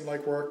doesn't seem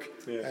like work.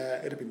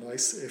 It'd be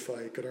nice if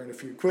I could earn a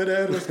few quid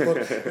out of it, but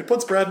it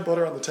puts bread and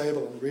butter on the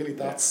table, and really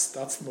that's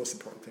the most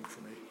important thing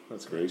for me.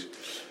 That's great.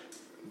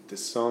 The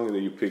song that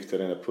you picked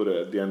and I put it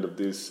at the end of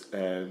this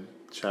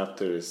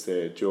chapter is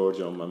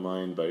Georgia on My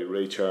Mind by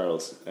Ray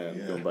Charles,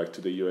 going back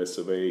to the US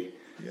of A.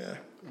 Yeah.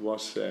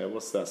 What's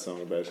that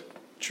song about?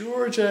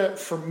 Georgia,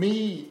 for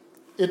me,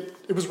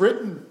 it was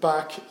written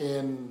back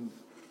in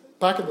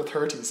the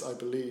 30s, I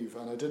believe,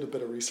 and I did a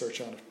bit of research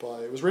on it.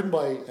 It was written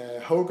by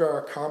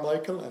Hogar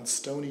Carmichael and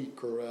Stoney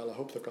Gurrell. I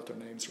hope they've got their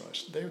names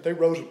right. They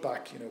wrote it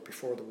back, you know,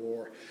 before the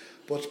war.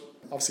 But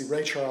obviously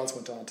Ray Charles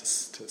went on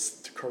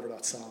to cover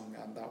that song,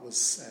 and that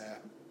was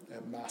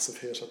a massive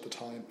hit at the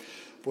time.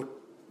 But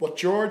what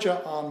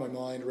Georgia on My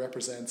Mind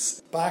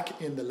represents,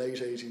 back in the late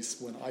 80s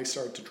when I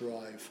started to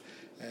drive,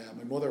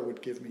 my mother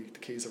would give me the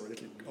keys of her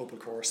little Opel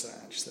Corsa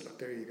and she said, look,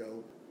 there you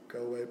go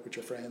out with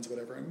your friends,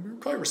 whatever. And we were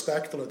quite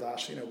respectful of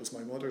that. You know, it was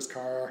my mother's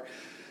car.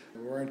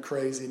 We weren't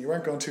crazy and you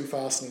weren't going too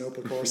fast in an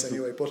Opel Corsa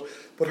anyway.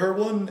 But her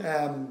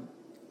one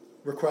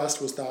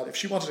request was that if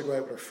she wanted to go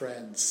out with her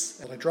friends,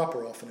 and I'd drop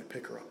her off and I'd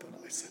pick her up. And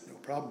I said, no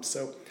problem.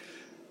 So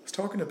I was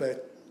talking about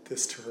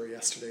this to her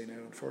yesterday now.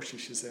 Unfortunately,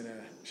 she's in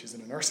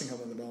a nursing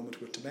home at the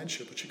moment with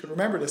dementia, but she could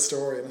remember this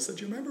story. And I said,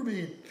 do you remember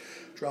me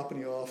dropping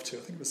you off to,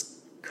 I think it was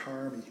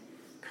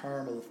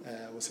Carmel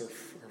was her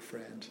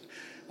friend,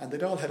 and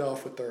they'd all head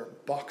off with their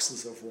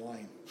boxes of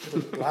wine,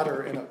 little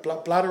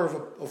bladder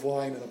of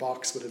wine in a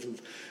box with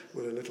a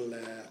little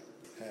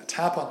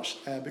tap on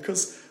it,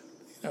 because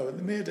you know in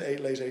the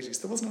late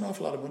 80s there wasn't an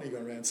awful lot of money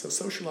going around, so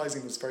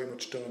socialising was very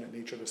much done in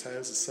each other's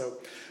houses. So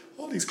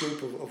all these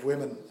group of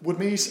women would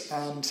meet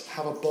and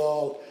have a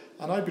ball,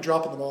 and I'd be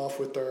dropping them off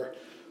with their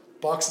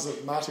boxes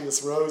of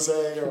Matthias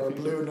Rosé or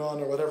Blue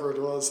Nun or whatever it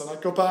was, and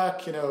I'd go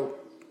back,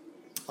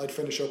 I'd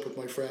finish up with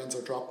my friends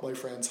or drop my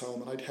friends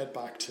home, and I'd head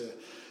back to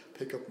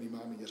pick up my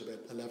mammy at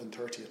about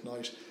 11:30 at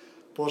night.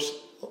 But,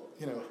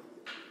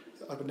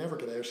 I would never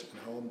get out and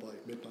home by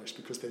midnight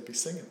because they'd be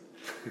singing.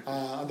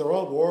 And they're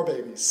all war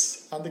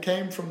babies. And they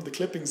came from the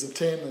clippings of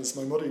tin, as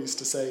my mother used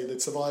to say.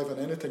 They'd survive on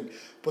anything.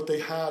 But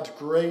they had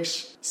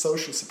great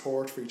social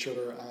support for each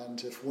other.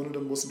 And if one of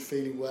them wasn't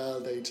feeling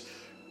well, they'd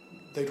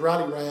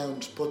rally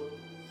round. But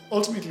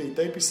ultimately,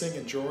 they'd be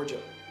singing Georgia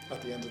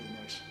at the end of the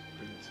night.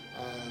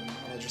 And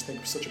I just think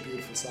it was such a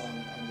beautiful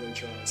song. And Ray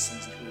Charles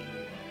sings it really,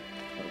 really well.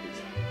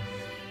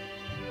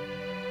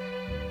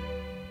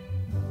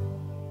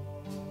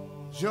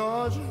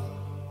 Georgia,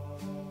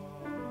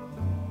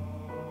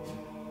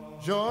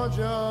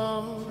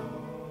 Georgia,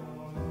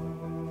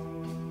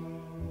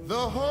 the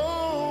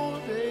whole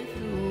day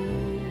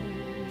through,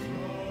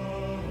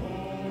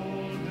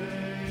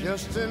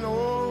 just an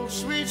old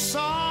sweet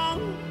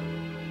song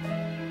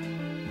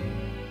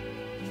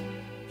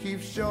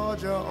keeps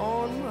Georgia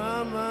on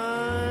my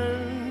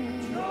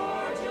mind.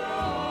 Georgia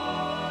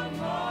on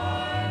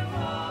my mind.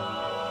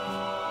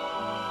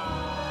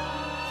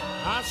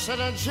 I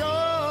said,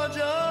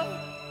 Georgia,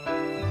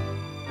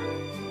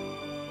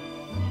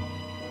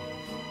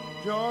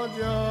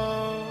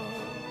 Georgia,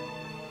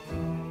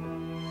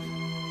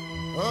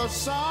 a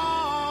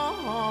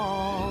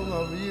song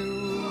of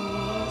you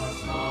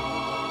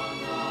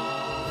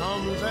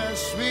comes as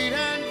sweet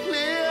and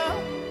clear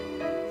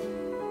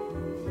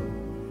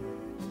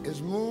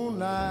as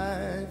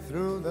moonlight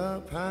through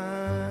the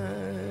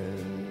pines.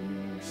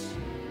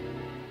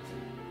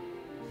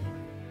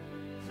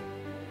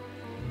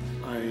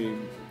 I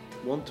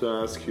want to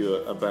ask you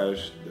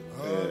about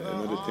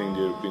another thing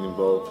you've been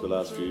involved for the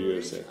last few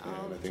years, and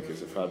I think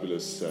it's a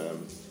fabulous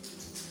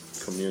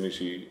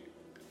community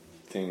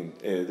thing,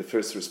 the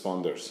first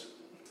responders.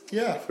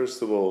 Yeah.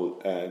 First of all,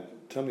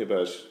 tell me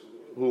about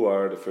who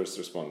are the first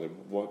responders?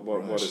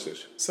 What is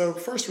it? So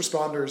first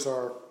responders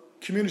are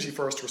community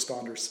first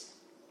responders.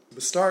 It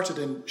was started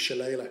in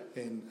Shillelagh,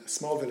 in a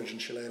small village in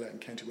Shillelagh in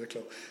County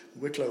Wicklow.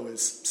 Wicklow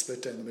is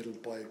split down the middle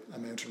by a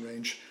mountain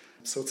range.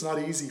 So it's not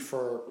easy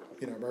for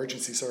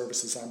emergency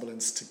services,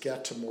 ambulance, to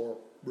get to more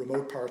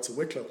remote parts of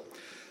Wicklow.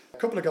 A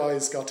couple of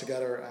guys got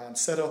together and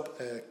set up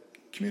a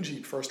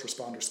community first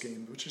responder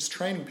scheme, which is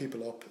training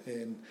people up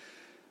in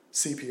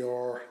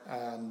CPR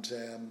and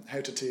how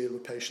to deal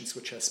with patients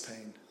with chest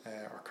pain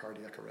or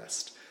cardiac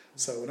arrest.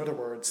 So in other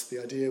words, the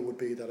idea would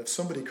be that if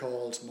somebody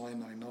called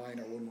 999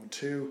 or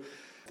 112,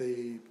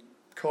 the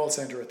call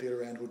centre at the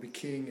other end would be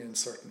keying in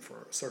certain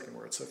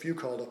words. So if you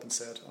called up and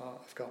said,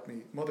 I've got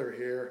my mother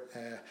here,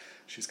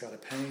 she's got a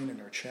pain in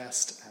her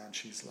chest and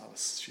she's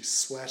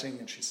sweating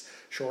and she's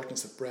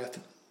shortness of breath,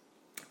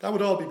 that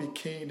would all be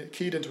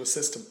keyed into a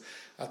system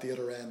at the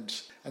other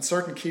end. And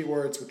certain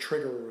keywords would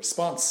trigger a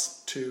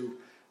response to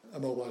a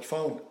mobile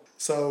phone.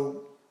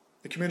 So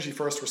the community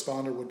first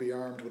responder would be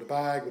armed with a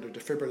bag, with a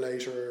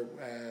defibrillator.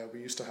 We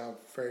used to have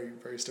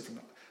various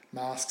different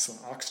masks and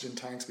oxygen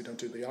tanks. We don't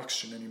do the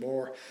oxygen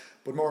anymore.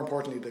 But more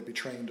importantly, they'd be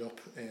trained up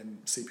in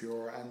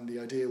CPR, and the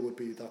idea would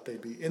be that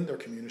they'd be in their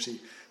community.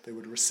 They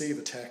would receive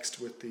a text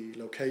with the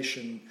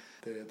location,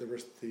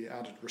 the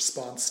added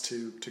response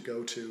to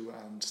go to,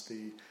 and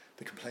the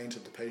complaint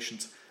of the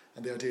patient.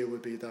 And the idea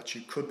would be that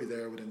you could be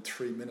there within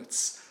 3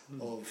 minutes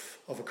of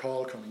a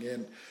call coming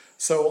in.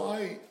 So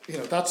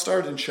that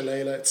started in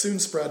Shillelagh. It soon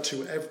spread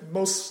to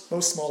most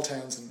small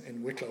towns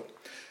in Wicklow,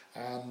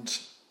 and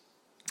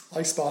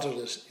I spotted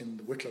it in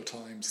the Wicklow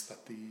Times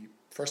that the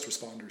first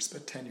responders,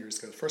 about 10 years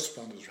ago, the first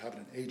responders were having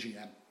an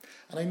AGM.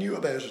 And I knew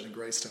about it in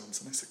Greystones,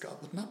 and I said, God,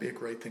 wouldn't that be a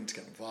great thing to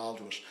get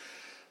involved with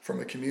from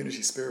a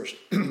community spirit,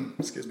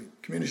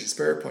 community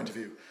spirit point of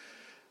view?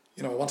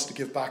 I wanted to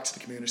give back to the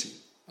community.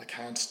 I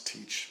can't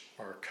teach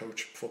or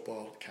coach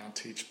football, can't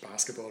teach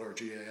basketball or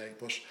GAA,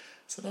 but I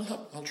said,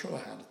 I'll throw a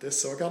hand at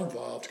this. So I got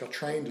involved, got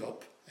trained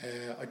up.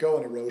 I go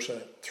on a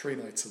rota 3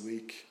 nights a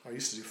week. I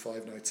used to do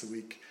 5 nights a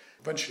week.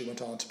 Eventually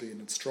went on to be an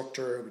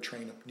instructor. We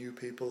train up new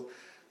people.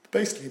 It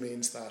basically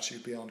means that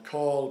you'd be on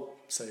call,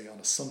 say on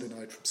a Sunday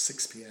night from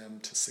 6 p.m.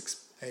 to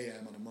 6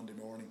 a.m. on a Monday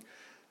morning,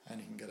 and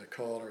you can get a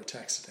call or a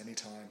text at any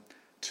time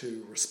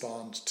to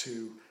respond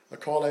to a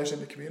call out in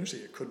the community.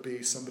 It could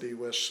be somebody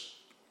with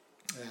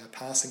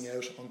passing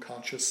out,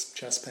 unconscious,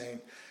 chest pain,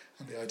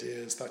 and the idea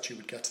is that you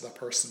would get to that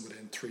person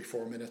within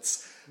 3-4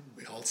 minutes.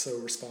 We also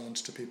respond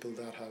to people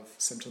that have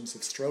symptoms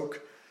of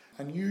stroke.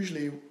 And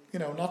usually,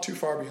 not too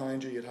far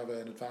behind you, you'd have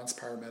an advanced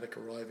paramedic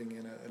arriving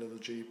in a little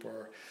jeep,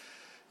 or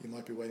you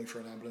might be waiting for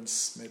an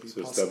ambulance, maybe.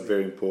 So it's that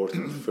very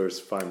important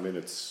first 5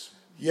 minutes.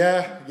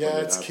 Yeah,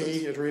 it's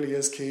key. It really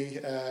is key,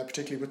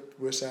 particularly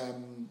with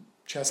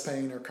chest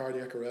pain or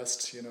cardiac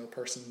arrest. A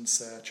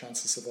person's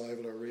chance of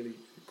survival are really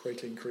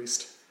greatly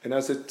increased. And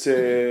has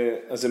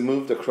it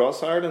moved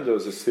across Ireland, or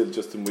is it still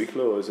just in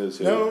Wicklow?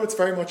 No, it's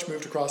very much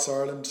moved across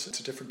Ireland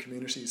to different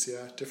communities,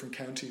 different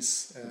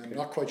counties. Okay. I'm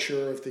not quite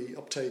sure of the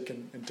uptake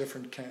in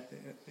different,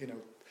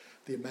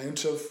 the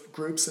amount of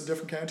groups in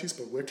different counties,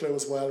 but Wicklow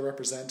is well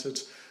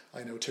represented.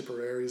 I know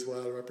Tipperary is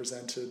well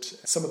represented.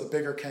 Some of the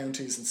bigger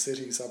counties and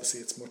cities, obviously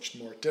it's much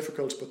more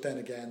difficult, but then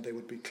again, they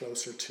would be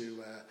closer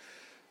to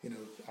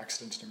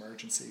accident and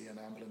emergency and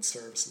ambulance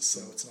services,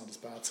 so it's not as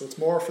bad. So it's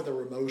more for the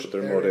remote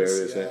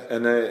areas. Yeah.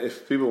 And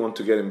if people want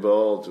to get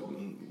involved,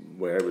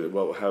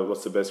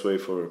 what's the best way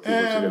for people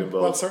to get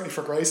involved? Well, certainly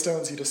for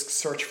Greystones, you just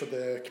search for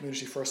the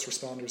Community First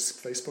Responders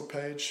Facebook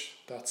page.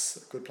 That's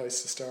a good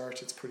place to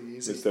start. It's pretty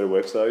easy. Is there a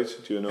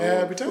website? Do you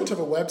know? We don't have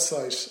a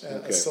website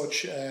as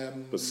such.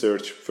 But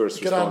search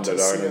First Get on to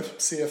Responders Ireland.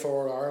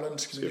 CFR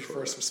Ireland, Community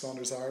First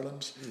Responders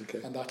Ireland,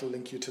 Okay. and that'll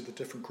link you to the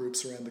different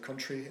groups around the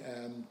country.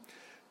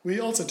 We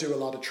also do a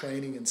lot of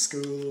training in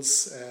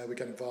schools. We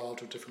get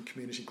involved with different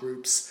community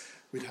groups.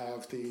 We'd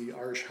have the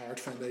Irish Heart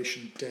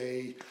Foundation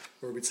Day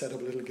where we'd set up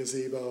a little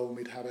gazebo and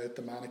we'd have out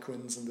the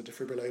mannequins and the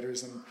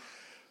defibrillators, and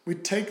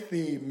we'd take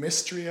the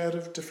mystery out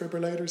of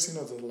defibrillators.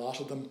 There's a lot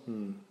of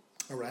them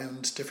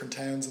around different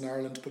towns in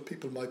Ireland, but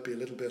people might be a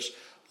little bit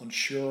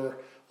unsure.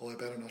 I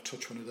better not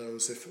touch one of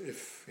those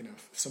if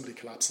somebody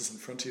collapses in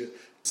front of you.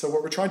 So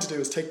what we're trying to do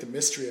is take the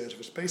mystery out of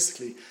it.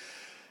 Basically,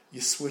 you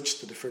switch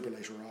the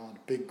defibrillator on,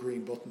 big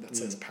green button that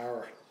says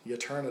power. You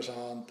turn it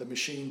on, the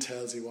machine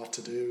tells you what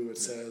to do. It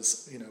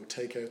says,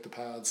 take out the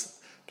pads,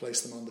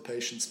 place them on the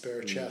patient's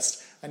bare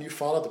chest, and you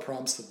follow the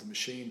prompts of the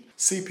machine.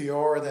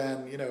 CPR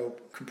then,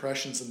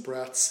 compressions and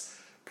breaths,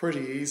 pretty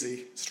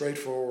easy,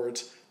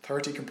 straightforward.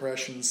 30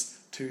 compressions,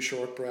 2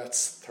 short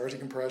breaths, 30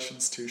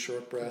 compressions, 2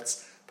 short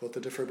breaths. Put the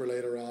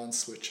defibrillator on,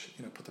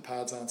 put the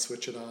pads on,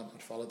 switch it on,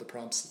 and follow the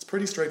prompts. It's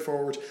pretty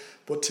straightforward,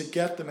 but to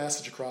get the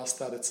message across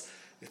that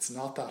it's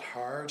not that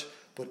hard,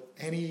 but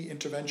any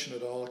intervention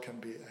at all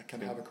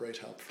can have a great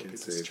help for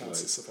people's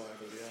chance of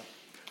survival. Yeah.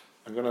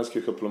 I'm going to ask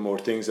you a couple of more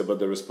things about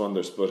the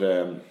responders, but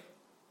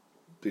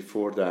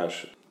before that,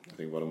 I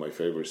think one of my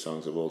favourite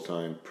songs of all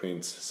time,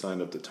 Prince, Sign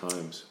of the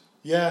Times.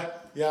 Yeah,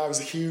 I was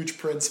a huge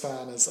Prince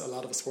fan, as a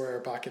lot of us were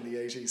back in the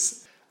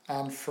 80s.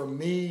 And for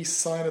me,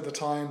 Sign of the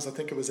Times, I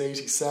think it was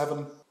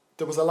 87.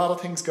 There was a lot of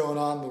things going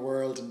on in the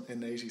world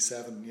in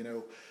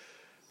 87,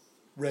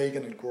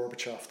 Reagan and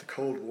Gorbachev, the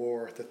Cold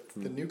War,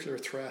 the nuclear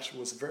threat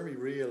was very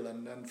real,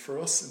 and for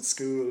us in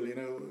school,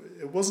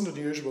 it wasn't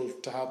unusual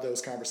to have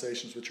those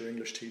conversations with your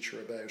English teacher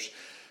about,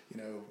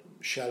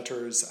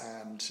 shelters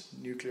and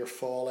nuclear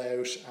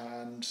fallout,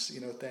 and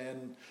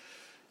then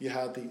you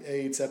had the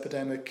AIDS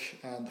epidemic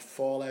and the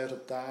fallout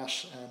of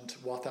that and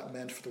what that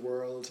meant for the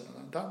world,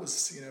 and that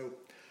was,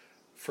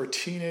 for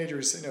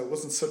teenagers, it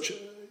wasn't such,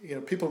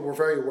 people were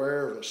very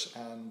aware of it,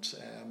 and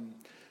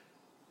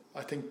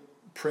I think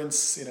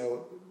Prince,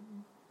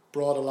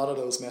 brought a lot of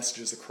those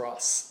messages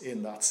across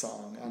in that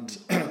song, and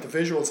the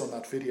visuals on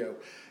that video,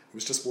 it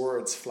was just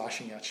words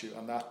flashing at you,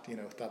 and that,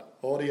 that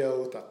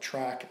audio, that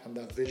track, and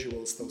the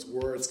visuals, those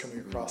words coming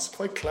across,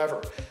 quite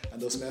clever,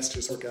 and those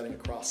messages were getting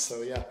across.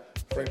 So yeah,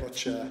 very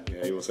much.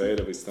 He was ahead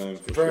of his time.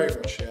 Very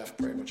much ahead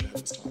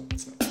of his time.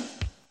 So.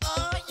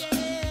 Oh yeah.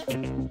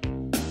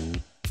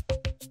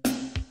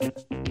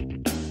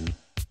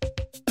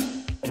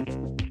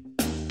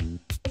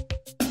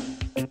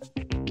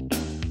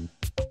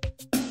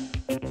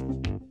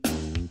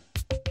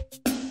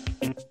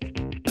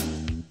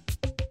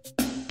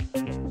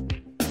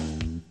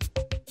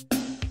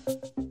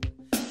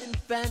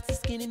 France, a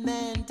skinny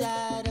man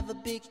died of a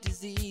big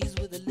disease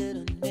with a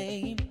little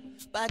name.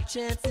 By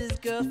chance his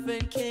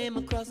girlfriend came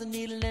across a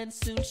needle and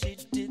soon she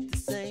did the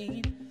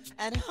same.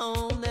 At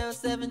home there were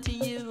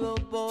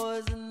 17-year-old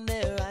boys and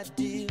their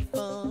idea of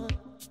fun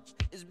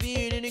is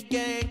being in a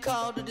gang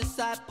called the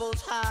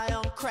Disciples, high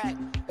on crack,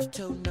 and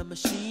toting a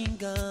machine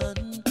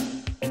gun.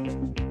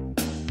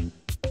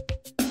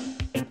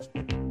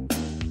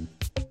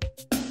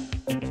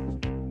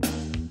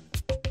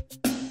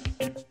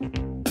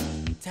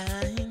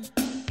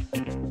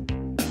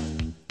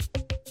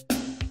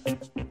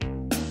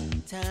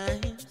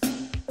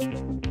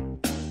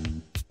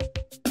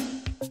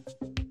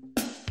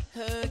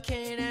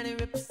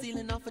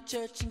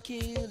 Church and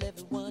kill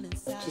everyone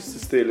inside. Just to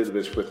stay a little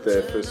bit with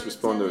the first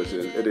responders,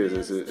 it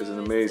is an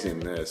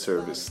amazing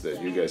service that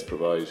you guys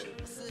provide.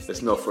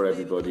 It's not for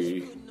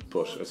everybody,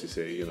 but as you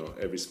say,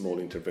 every small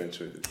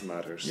intervention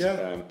matters.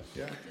 Yeah.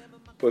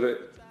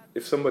 But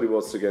if somebody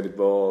wants to get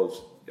involved,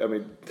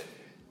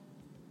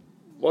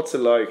 what's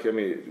it like?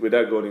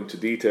 Without going into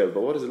detail,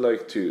 but what is it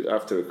like to,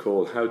 after a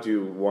call, how do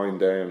you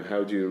wind down?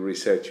 How do you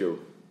reset your...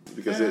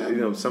 Because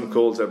some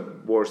calls are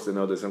worse than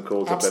others, some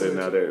calls are better than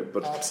others.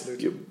 But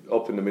you're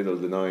up in the middle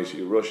of the night,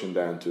 you're rushing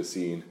down to a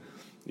scene,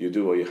 you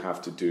do what you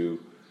have to do.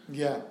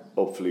 Yeah.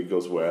 Hopefully it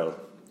goes well.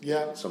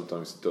 Yeah.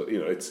 Sometimes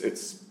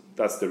it's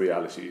that's the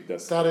reality.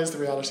 That is the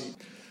reality.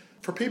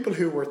 For people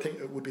who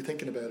would be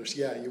thinking about it,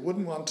 you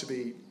wouldn't want to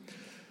be.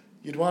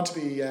 You'd want to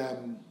be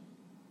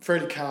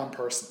fairly calm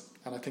person.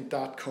 And I think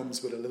that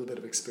comes with a little bit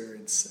of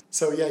experience.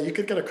 So you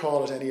could get a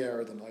call at any hour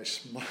of the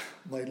night.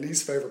 My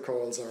least favourite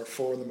calls are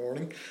 4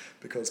 a.m,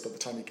 because by the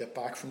time you get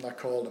back from that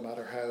call, no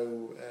matter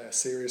how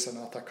serious or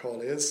not that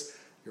call is,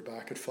 you're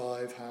back at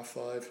 5, half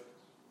 5.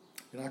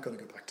 You're not going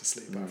to go back to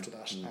sleep after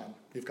that, and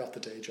you've got the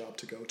day job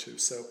to go to.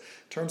 So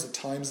in terms of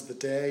times of the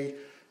day,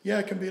 yeah,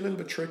 it can be a little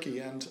bit tricky.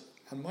 And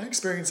my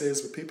experience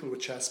is with people with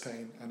chest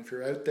pain, and if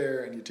you're out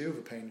there and you do have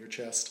a pain in your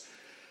chest,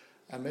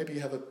 and maybe you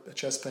have a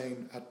chest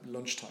pain at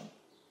lunchtime,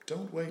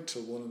 don't wait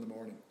till 1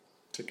 a.m.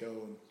 to go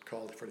and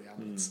call for the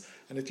ambulance.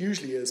 And it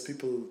usually is,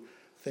 people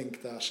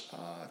think that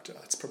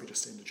it's probably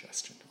just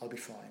indigestion. I'll be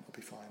fine.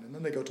 And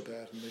then they go to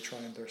bed and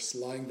they're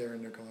lying there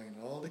and they're going, and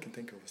all they can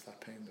think of is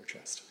that pain in their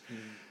chest.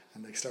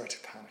 And they start to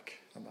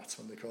panic, and that's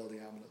when they call the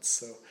ambulance.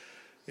 So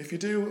if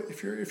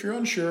you're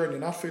unsure and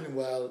you're not feeling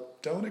well,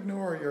 don't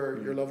ignore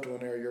your loved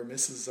one or your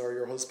missus or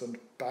your husband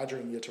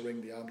badgering you to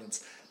ring the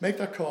ambulance. Make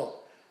that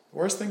call. The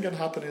worst thing can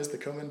happen is they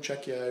come and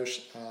check you out,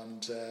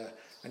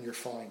 and you're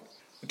fine.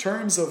 In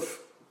terms of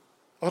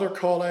other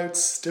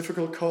call-outs,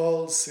 difficult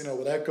calls,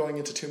 without going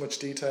into too much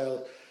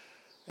detail,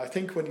 I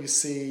think when you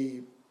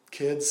see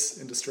kids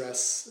in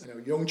distress,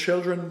 young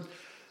children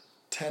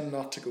tend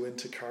not to go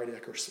into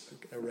cardiac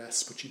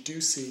arrest, but you do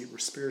see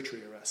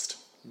respiratory arrest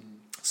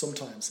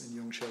sometimes in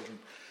young children.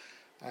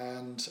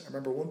 And I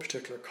remember one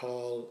particular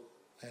call,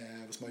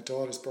 it was my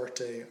daughter's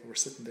birthday. We're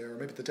sitting there, or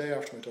maybe the day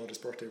after my daughter's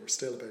birthday, we're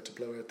still about to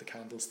blow out the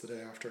candles the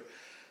day after,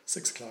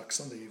 6 o'clock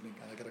Sunday evening,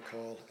 and I get a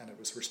call, and it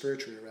was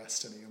respiratory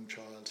arrest in a young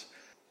child.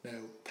 Now,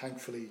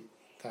 thankfully,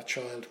 that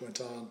child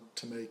went on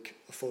to make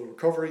a full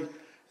recovery,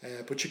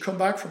 but you come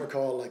back from a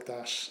call like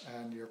that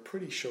and you're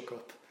pretty shook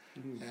up,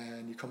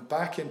 and you come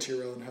back into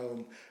your own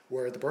home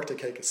where the birthday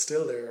cake is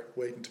still there,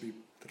 waiting to be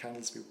the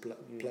candles to be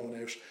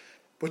blown out.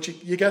 But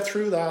you get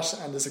through that,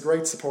 and there's a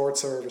great support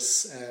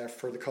service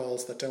for the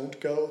calls that don't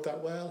go that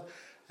well.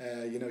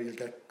 You'll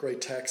get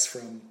great texts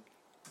from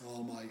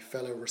all my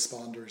fellow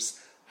responders.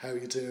 How are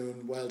you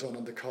doing? Well done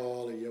on the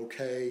call. Are you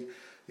okay?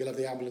 You'll have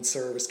the ambulance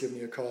service giving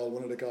you a call.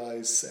 One of the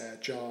guys,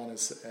 John,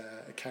 is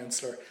a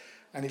counsellor,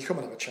 and he'll come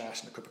and have a chat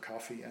and a cup of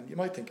coffee. And you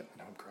might think,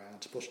 I'm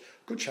grand, but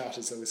good chat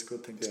is always a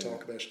good thing to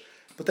talk about.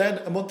 But then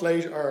a month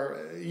later, or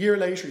a year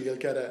later, you'll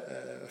get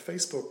a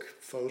Facebook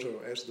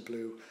photo out of the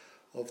blue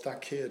of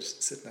that kid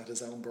sitting at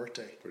his own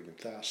birthday. Brilliant.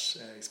 That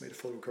he's made a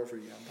full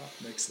recovery, and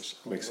that makes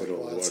it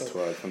all worthwhile. So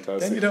Fantastic.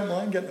 then you don't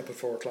mind getting up at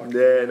 4 o'clock.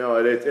 Yeah,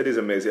 no, it is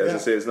amazing. As I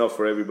say, it's not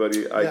for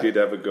everybody. I did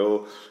have a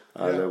go.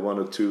 I had 1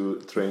 or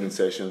 2 training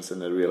sessions,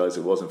 and I realised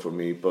it wasn't for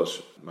me. But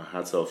my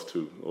hats off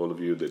to all of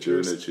you that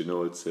are doing it.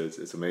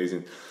 It's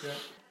amazing.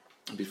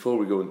 Yeah. Before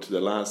we go into the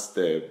last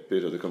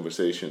bit of the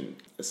conversation,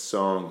 a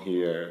song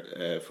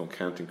here from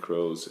Counting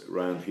Crows,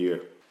 "Round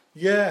Here."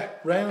 Yeah,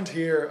 "Round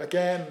Here"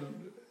 again.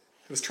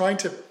 I was trying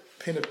to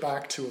pin it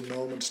back to a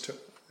moment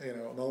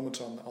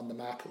on the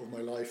map of my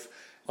life.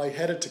 I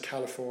headed to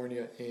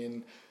California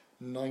in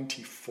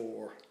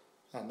 '94,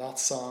 and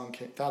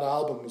that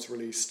album was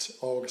released,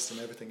 August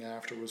and everything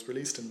after was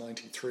released in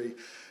 '93.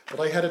 But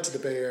I headed to the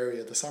Bay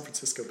Area, the San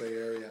Francisco Bay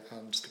Area,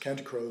 and the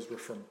Counting Crows were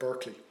from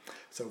Berkeley,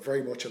 so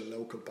very much a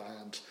local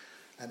band,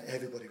 and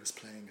everybody was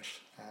playing it.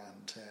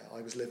 And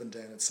I was living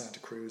down in Santa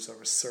Cruz. I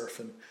was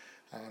surfing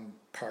and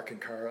parking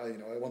car. I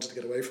wanted to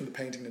get away from the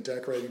painting and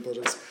decorating, but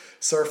I was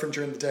surfing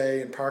during the day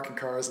and parking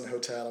cars in a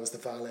hotel. I was the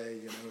valet,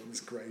 it was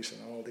great,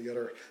 and all the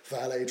other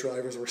valet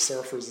drivers were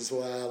surfers as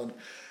well, and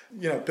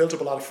built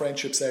up a lot of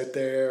friendships out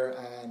there.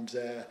 And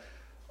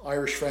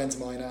Irish friends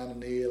of mine, Anne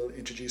and Neil,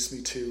 introduced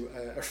me to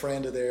a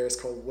friend of theirs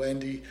called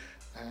Wendy.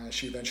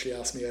 She eventually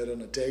asked me out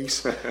on a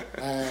date.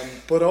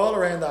 But all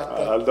around that...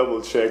 I'll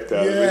double check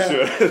that,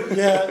 sure.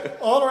 Yeah,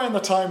 all around the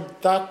time,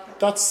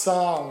 that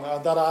song,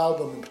 that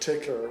album in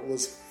particular,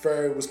 was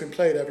being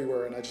played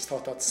everywhere, and I just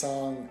thought that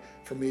song,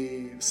 for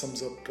me,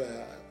 sums up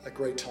a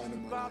great time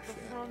in my life.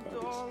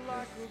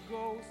 Like a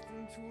ghost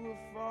into a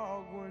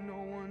fog where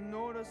no one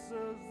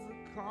notices the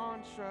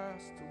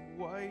contrast of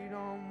white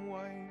on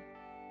white.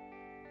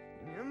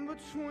 And in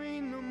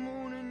between the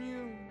moon and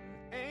you,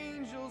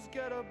 angels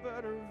get a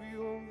better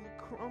view of the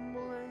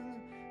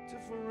crumbling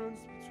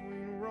difference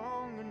between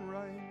wrong and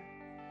right.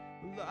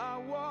 Well, I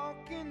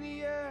walk in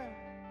the air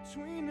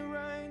between the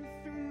rain,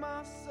 through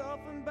myself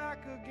and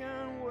back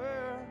again,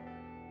 where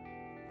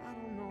I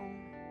don't know.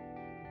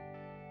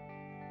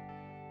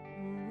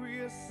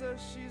 Maria says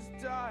she's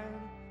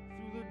dying.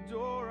 Through the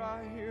door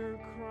I hear her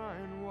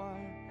crying. Why?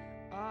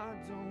 I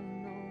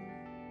don't know.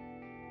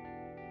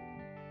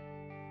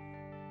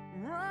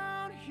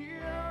 Round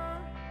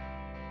here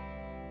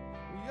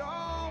we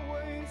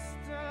always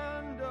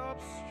stand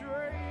up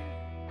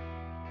straight.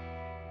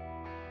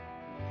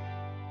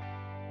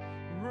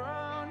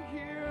 Round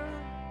here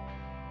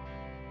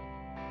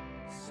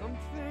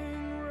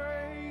something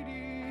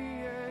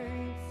radiates.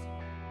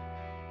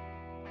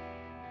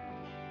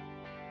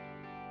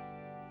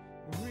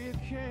 Maria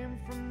came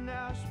from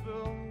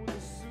Nashville with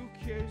a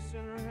suitcase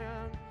in her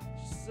hand.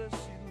 She says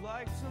she'd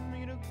like to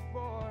meet a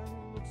boy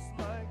who looks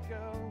like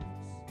Elvis.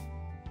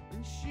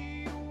 And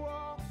she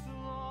walks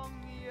along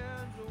the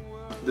edge of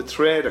where the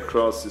thread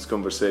across this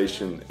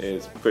conversation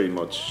is pretty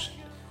much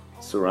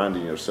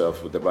surrounding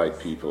yourself with the right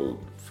people,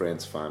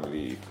 friends,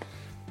 family,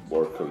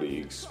 work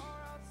colleagues,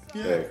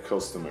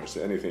 customers,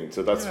 anything.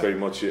 So that's Yeah. very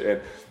much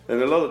it.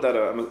 And a lot of that,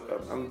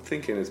 I'm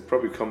thinking, is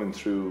probably coming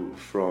through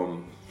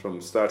from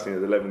starting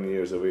at 11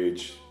 years of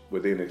age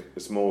within a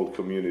small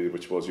community,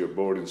 which was your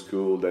boarding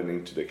school, then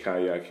into the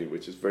kayaking,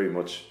 which is very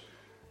much,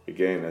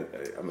 again,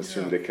 I'm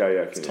assuming the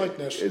kayaking It's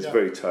tight-knit, it's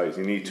very tight.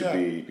 You need to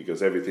be,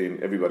 because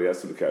everybody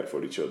has to look out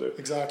for each other.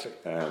 Exactly.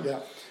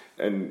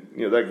 And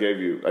that gave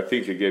you, I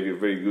think it gave you a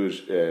very good,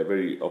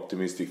 very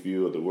optimistic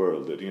view of the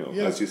world. That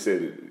as you said,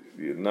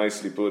 you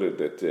nicely put it,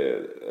 that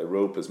a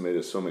rope is made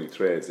of so many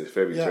threads. If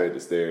every thread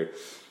is there,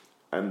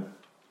 and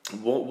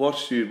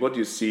what do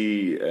you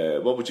see?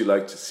 What would you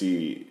like to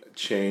see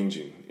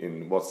changing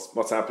in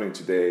what's happening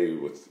today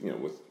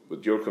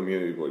with your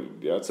community,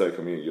 with the outside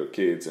community, your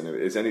kids, and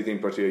is anything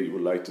particular you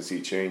would like to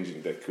see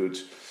changing that could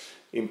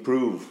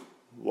improve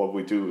what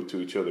we do to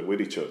each other,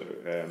 with each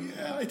other?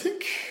 I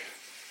think.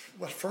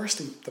 Well,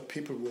 firstly, that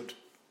people would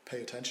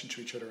pay attention to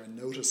each other and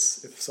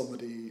notice if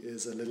somebody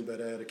is a little bit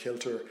out of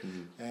kilter.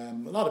 A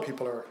lot of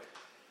people are,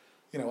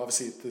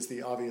 obviously there's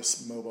the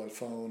obvious mobile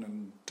phone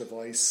and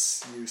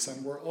device use,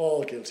 and we're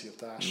all guilty of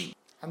that.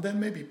 And then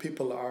maybe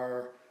people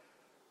are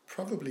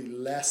probably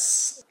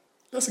less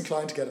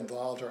inclined to get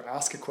involved or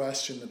ask a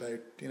question about,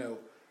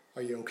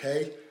 are you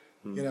okay?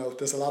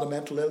 There's a lot of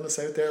mental illness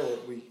out there.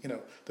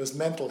 There's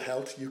mental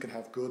health. You can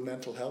have good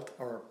mental health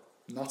or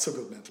not so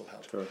good mental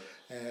health. Sure.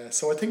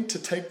 So I think to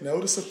take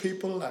notice of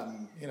people,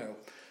 and you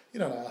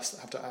don't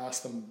have to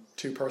ask them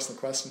too personal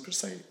questions, but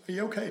say, are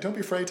you okay? Don't be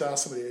afraid to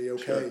ask somebody, are you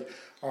okay? Sure.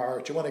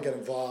 Or do you want to get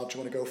involved? Do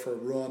you want to go for a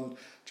run?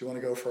 Do you want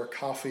to go for a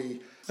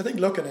coffee? I think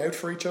looking out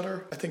for each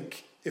other. I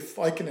think if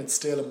I can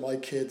instill in my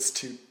kids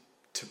to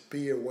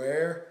be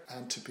aware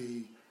and to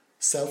be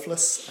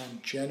selfless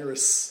and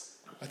generous,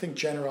 I think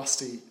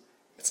generosity,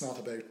 it's not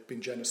about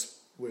being generous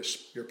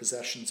with your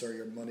possessions or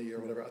your money or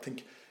whatever. I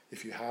think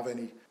if you have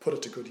any, put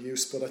it to good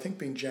use. But I think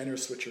being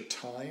generous with your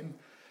time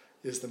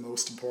is the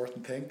most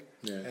important thing.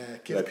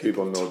 Let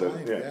people know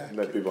that.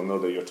 Let people know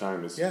that your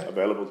time is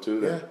available to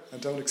them. Yeah,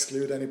 and don't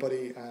exclude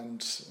anybody.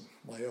 And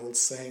my old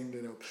saying,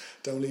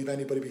 don't leave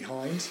anybody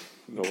behind.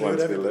 No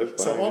one's been left behind.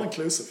 So all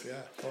inclusive,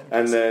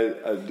 And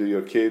do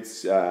your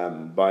kids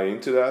buy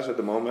into that at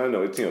the moment? I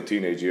know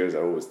teenage years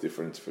are always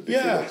different for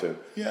different people too.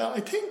 Yeah,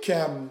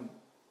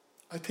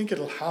 I think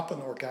it'll happen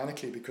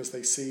organically because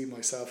they see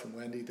myself and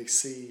Wendy. They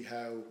see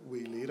how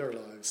we lead our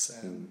lives,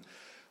 and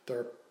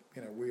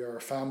we are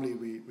a family.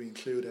 We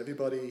include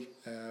everybody.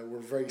 We're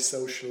very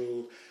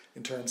social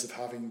in terms of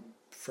having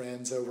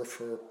friends over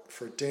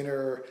for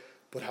dinner,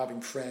 but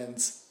having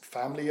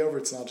family over.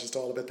 It's not just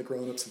all about the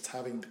grown-ups. It's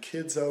having the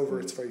kids over.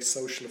 It's a very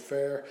social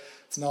affair.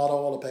 It's not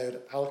all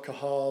about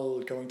alcohol,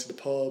 going to the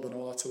pub, and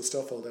all that sort of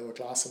stuff. Although a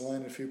glass of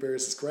wine and a few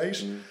beers is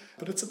great,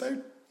 but it's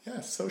about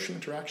social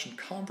interaction,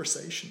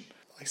 conversation.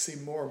 I see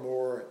more and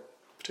more,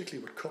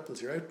 particularly with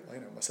couples. You're out,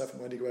 myself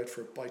and Wendy go out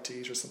for a bite to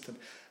eat or something,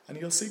 and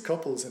you'll see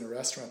couples in a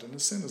restaurant, and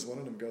as soon as one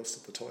of them goes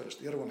to the toilet,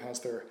 the other one has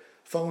their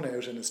phone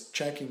out and is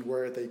checking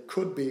where they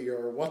could be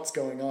or what's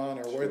going on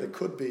or where they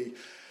could be.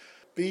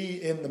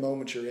 Be in the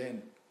moment you're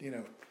in.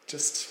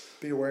 Just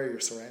be aware of your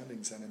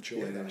surroundings and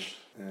enjoy that.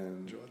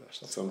 Enjoy that.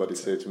 That's somebody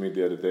said to me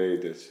the other day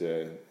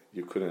that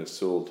you couldn't have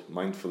sold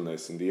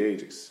mindfulness in the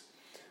 80s.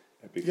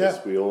 Because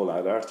we all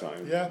had our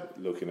time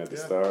looking at the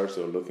stars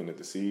or looking at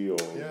the sea or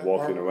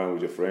walking around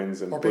with your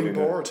friends and being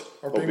bored.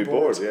 Being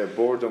bored.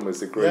 Boredom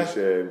is a great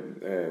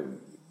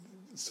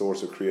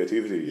source of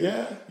creativity.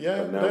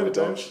 But now we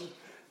don't.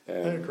 I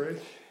agree.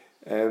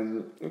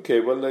 Okay,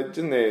 well,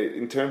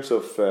 in terms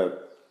of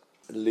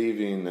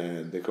leaving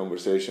the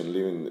conversation,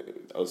 leaving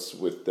us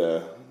with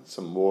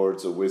some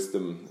words of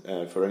wisdom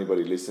for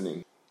anybody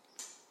listening.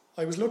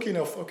 I was lucky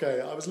enough.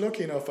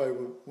 I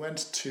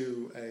went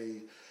to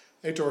a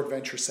outdoor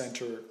adventure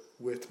centre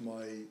with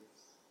my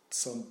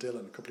son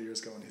Dylan a couple of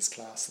years ago in his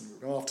class, and we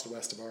were going off to the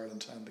west of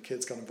Ireland, and the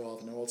kids got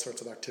involved in all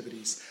sorts of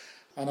activities,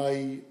 and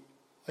I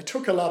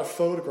took a lot of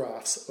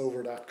photographs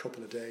over that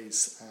couple of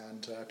days,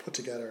 and I put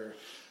together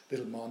a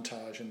little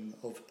montage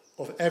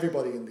of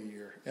everybody in the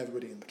year,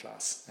 everybody in the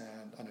class,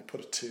 and I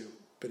put it to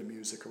a bit of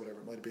music or whatever.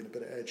 It might have been a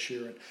bit of Ed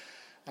Sheeran,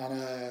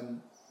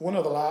 and one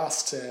of the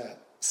last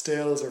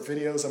stills or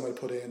videos I might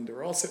put in, they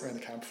were all sitting around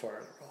the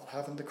campfire, they were all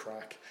having the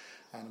crack.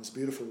 And it was a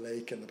beautiful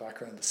lake in the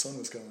background. The sun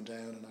was going down,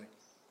 and I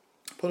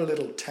put a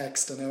little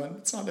text in it. And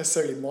it's not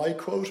necessarily my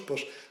quote, but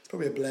it's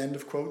probably a blend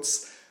of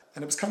quotes.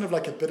 And it was kind of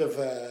like a bit of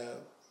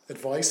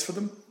advice for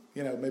them.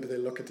 Maybe they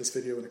look at this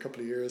video in a couple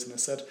of years. And I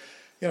said,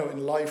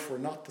 in life, we're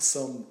not the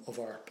sum of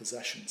our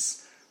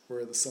possessions.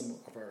 We're the sum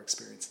of our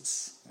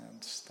experiences.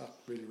 And that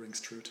really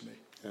rings true to me.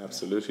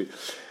 Absolutely.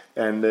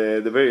 And the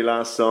very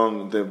last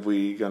song that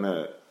we're going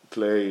to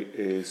play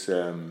is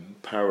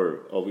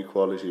Power of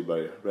Equality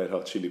by Red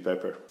Hot Chili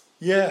Pepper.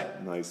 Yeah.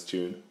 Nice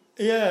tune.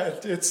 Yeah,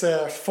 it's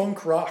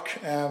funk rock.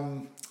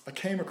 I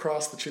came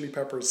across the Chili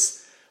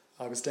Peppers.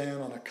 I was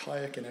down on a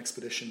kayaking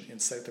expedition in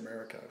South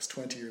America. I was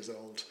 20 years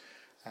old,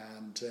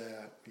 and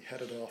we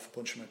headed off, a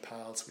bunch of my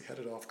pals, we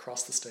headed off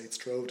across the States,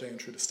 drove down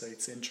through the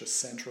States into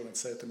Central and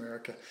South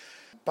America,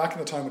 Back in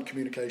the time when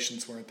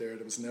communications weren't there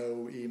was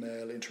no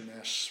email,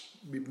 internet.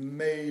 We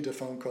made a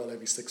phone call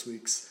every 6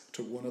 weeks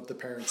to one of the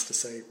parents to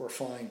say, we're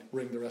fine,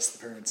 ring the rest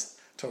of the parents,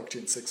 talk to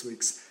you in 6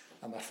 weeks.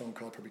 And that phone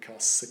call probably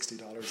cost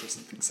 $60 or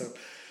something. So,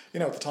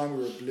 at the time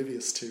we were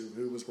oblivious to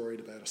who was worried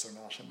about us or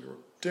not. And we were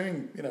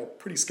doing,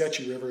 pretty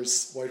sketchy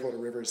rivers, whitewater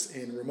rivers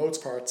in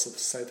remote parts of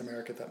South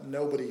America that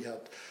nobody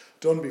had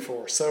done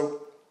before.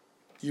 So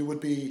you would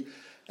be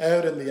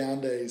out in the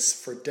Andes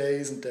for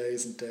days and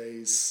days and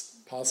days,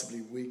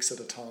 possibly weeks at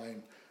a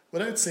time,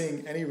 without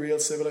seeing any real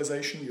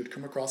civilization. You'd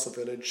come across a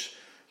village,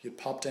 you'd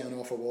pop down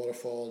off a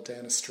waterfall,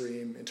 down a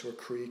stream, into a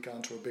creek,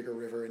 onto a bigger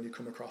river, and you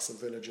come across a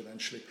village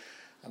eventually.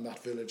 And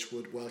that village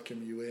would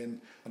welcome you in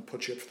and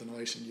put you up for the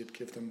night, and you'd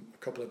give them a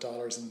couple of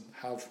dollars and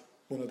have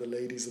one of the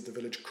ladies of the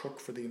village cook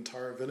for the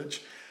entire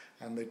village.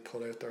 And they'd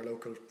pull out their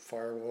local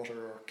firewater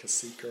or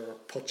cacique or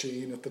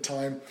pochine at the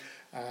time,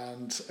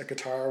 and a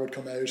guitar would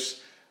come out.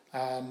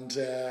 And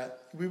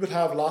we would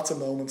have lots of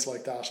moments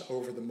like that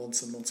over the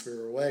months and months we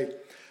were away.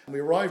 And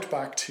we were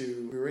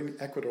in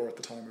Ecuador at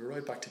the time, we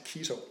arrived back to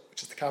Quito,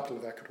 which is the capital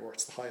of Ecuador.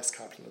 It's the highest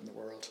capital in the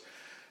world.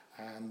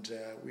 And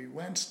we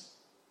went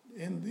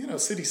in,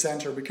 city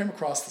centre. We came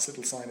across this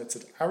little sign that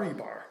said Ari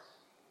Bar.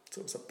 So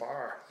it was a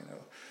bar,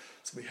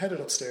 So we headed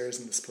upstairs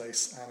in this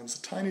place, and it was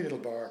a tiny little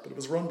bar, but it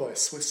was run by a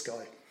Swiss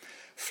guy,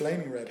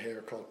 flaming red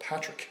hair, called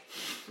Patrick.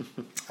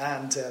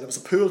 And there was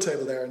a pool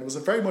table there, and it was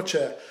very much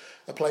a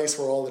place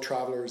where all the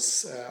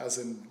travellers, as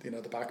in,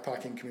 the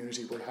backpacking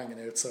community, were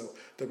hanging out. So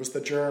there was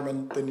the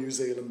German, the New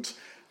Zealand,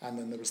 and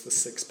then there was the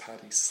six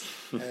paddies.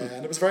 And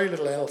there was very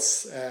little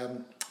else.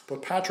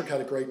 But Patrick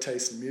had a great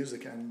taste in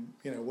music, and,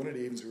 one of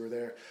the evenings we were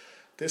there,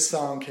 this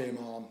song came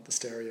on the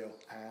stereo,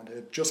 and it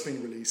had just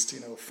been released,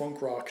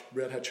 funk rock,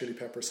 Red Hot Chili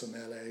Peppers from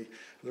LA. It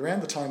was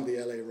around the time of the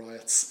LA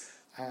riots.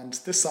 And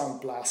this song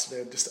blasted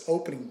out, just the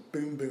opening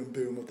boom, boom,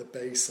 boom of the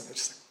bass. And I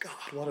just like,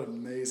 God, what an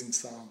amazing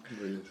song.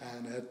 Brilliant.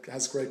 And it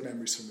has great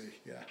memories for me,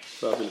 yeah.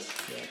 Fabulous.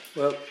 Yeah.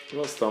 Well,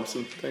 Ross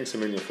Thompson, thanks a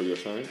million for your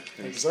time.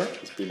 Thank you, sir.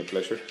 It's been a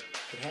pleasure.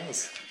 It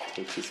has. Talk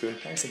to you soon.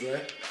 Thanks,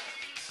 Andrea.